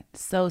sharing that.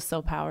 So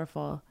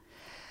powerful.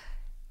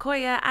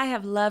 Koya, I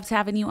have loved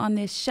having you on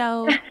this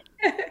show.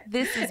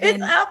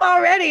 It's up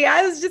already.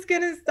 I was just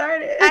gonna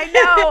start it. I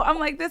know. I'm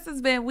like,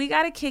 we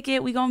gotta kick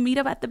it. We gonna meet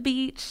up at the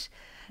beach.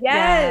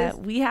 Yes.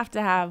 Yeah, we have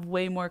to have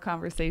way more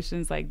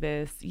conversations like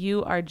this.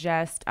 You are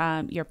just,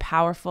 you're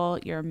powerful.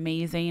 You're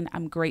amazing.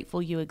 I'm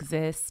grateful you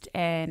exist.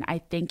 And I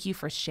thank you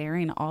for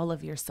sharing all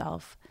of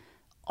yourself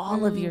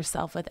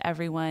with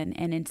everyone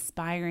and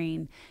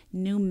inspiring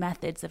new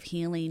methods of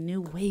healing,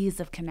 new ways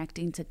of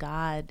connecting to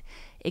God.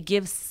 It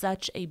gives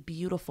such a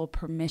beautiful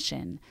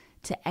permission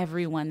to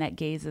everyone that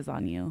gazes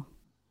on you.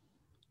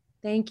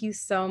 Thank you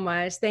so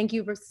much. Thank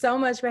you so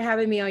much for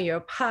having me on your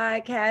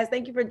podcast.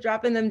 Thank you for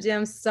dropping them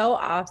gems so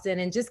often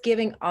and just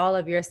giving all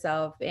of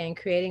yourself and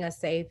creating a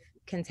safe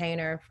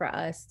container for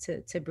us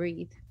to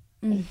breathe.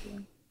 Thank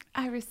you.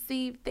 I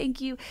received. Thank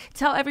you.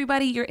 Tell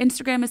everybody your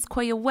Instagram is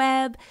Koya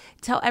Webb.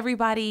 Tell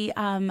everybody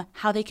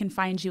how they can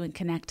find you and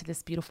connect to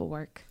this beautiful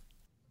work.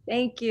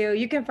 Thank you.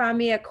 You can find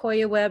me at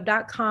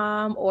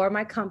koyawebb.com or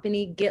my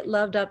company,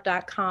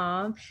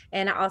 getlovedup.com.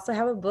 And I also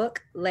have a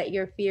book, Let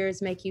Your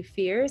Fears Make You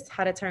Fierce,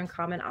 How to Turn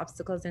Common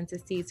Obstacles into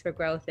Seeds for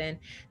Growth. And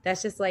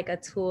that's just like a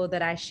tool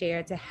that I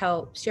share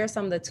to share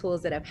some of the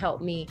tools that have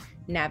helped me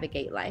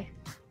navigate life.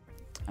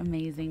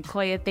 Amazing.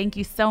 Koya, thank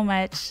you so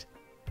much.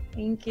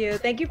 Thank you.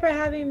 Thank you for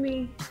having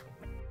me.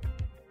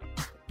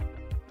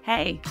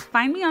 Hey,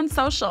 find me on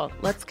social.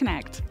 Let's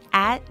connect.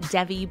 At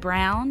Devi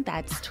Brown,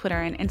 that's Twitter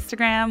and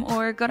Instagram,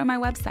 or go to my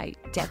website,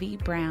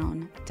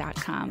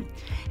 devibrown.com.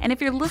 And if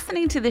you're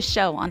listening to this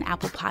show on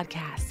Apple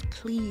Podcasts,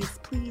 please,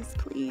 please,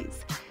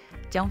 please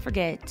don't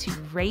forget to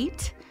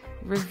rate,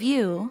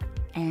 review,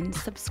 and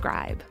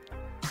subscribe.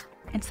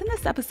 And send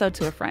this episode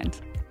to a friend.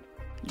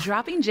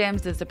 Dropping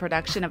Gems is a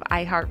production of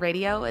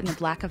iHeartRadio and the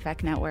Black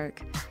Effect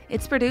Network.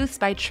 It's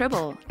produced by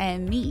Tribble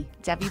and me,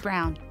 Devi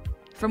Brown.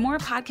 For more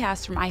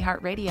podcasts from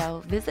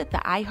iHeartRadio, visit the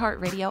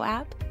iHeartRadio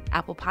app,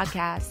 Apple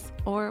Podcasts,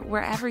 or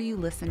wherever you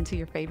listen to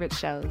your favorite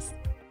shows.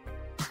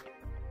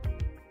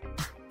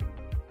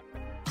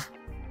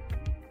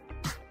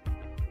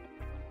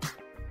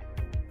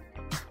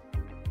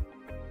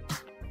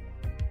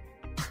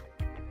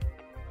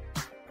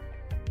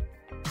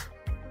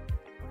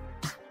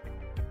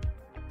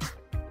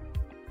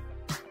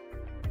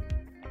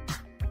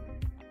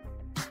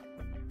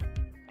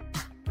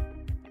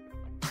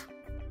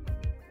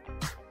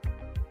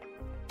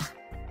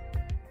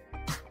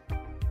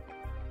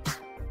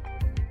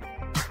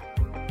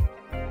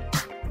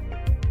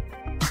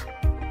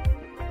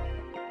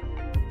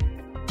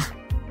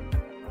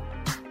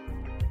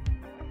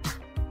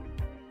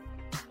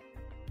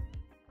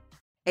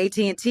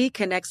 AT&T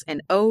connects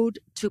an ode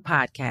to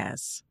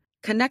podcasts.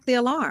 Connect the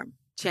alarm.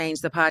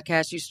 Change the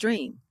podcast you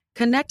stream.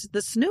 Connect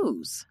the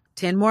snooze.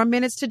 10 more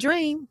minutes to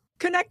dream.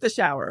 Connect the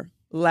shower.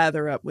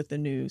 Lather up with the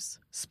news,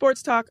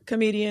 sports talk,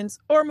 comedians,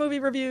 or movie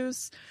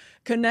reviews.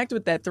 Connect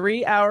with that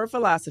 3-hour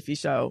philosophy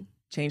show.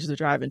 Change the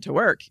drive into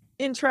work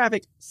in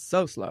traffic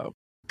so slow.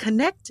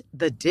 Connect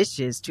the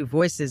dishes to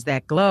voices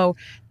that glow.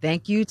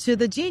 Thank you to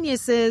the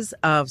geniuses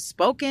of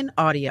spoken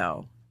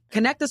audio.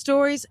 Connect the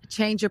stories,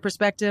 change your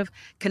perspective.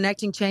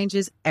 Connecting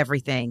changes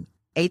everything.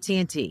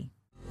 AT&T.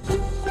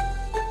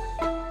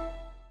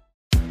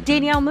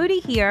 Danielle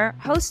Moody here,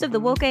 host of the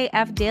Woke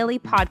AF Daily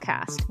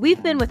podcast.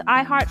 We've been with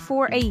iHeart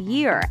for a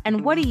year,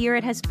 and what a year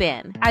it has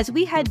been. As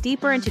we head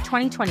deeper into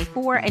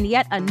 2024 and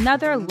yet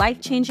another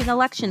life-changing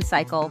election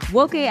cycle,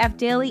 Woke AF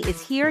Daily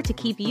is here to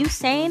keep you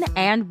sane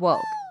and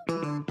woke.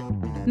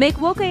 Make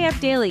Woke AF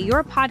Daily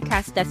your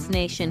podcast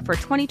destination for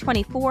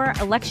 2024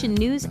 election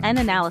news and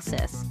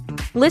analysis.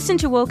 Listen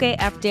to Woke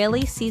AF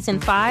Daily Season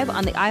 5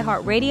 on the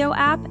iHeartRadio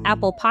app,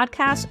 Apple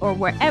Podcasts, or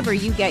wherever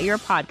you get your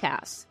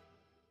podcasts.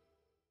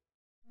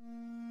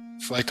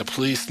 It's like the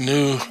police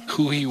knew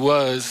who he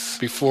was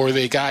before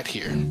they got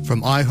here.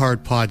 From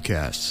iHeart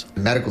Podcasts.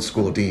 The medical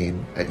school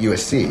dean at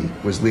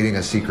USC was leading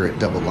a secret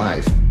double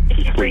life.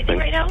 Is she breathing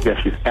right now? Yes,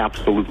 she's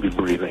absolutely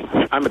breathing.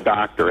 I'm a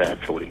doctor,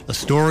 actually. A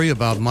story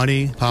about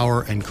money,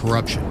 power, and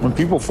corruption. When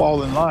people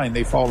fall in line,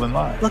 they fall in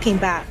line. Looking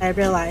back, I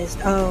realized,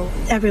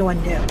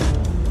 everyone knew.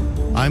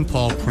 I'm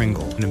Paul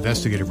Pringle, an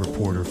investigative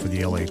reporter for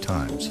the LA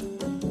Times.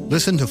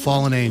 Listen to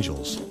Fallen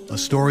Angels, a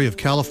story of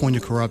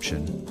California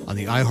corruption on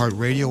the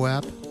iHeartRadio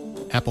app,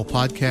 Apple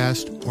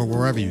Podcast, or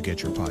wherever you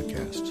get your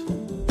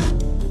podcasts.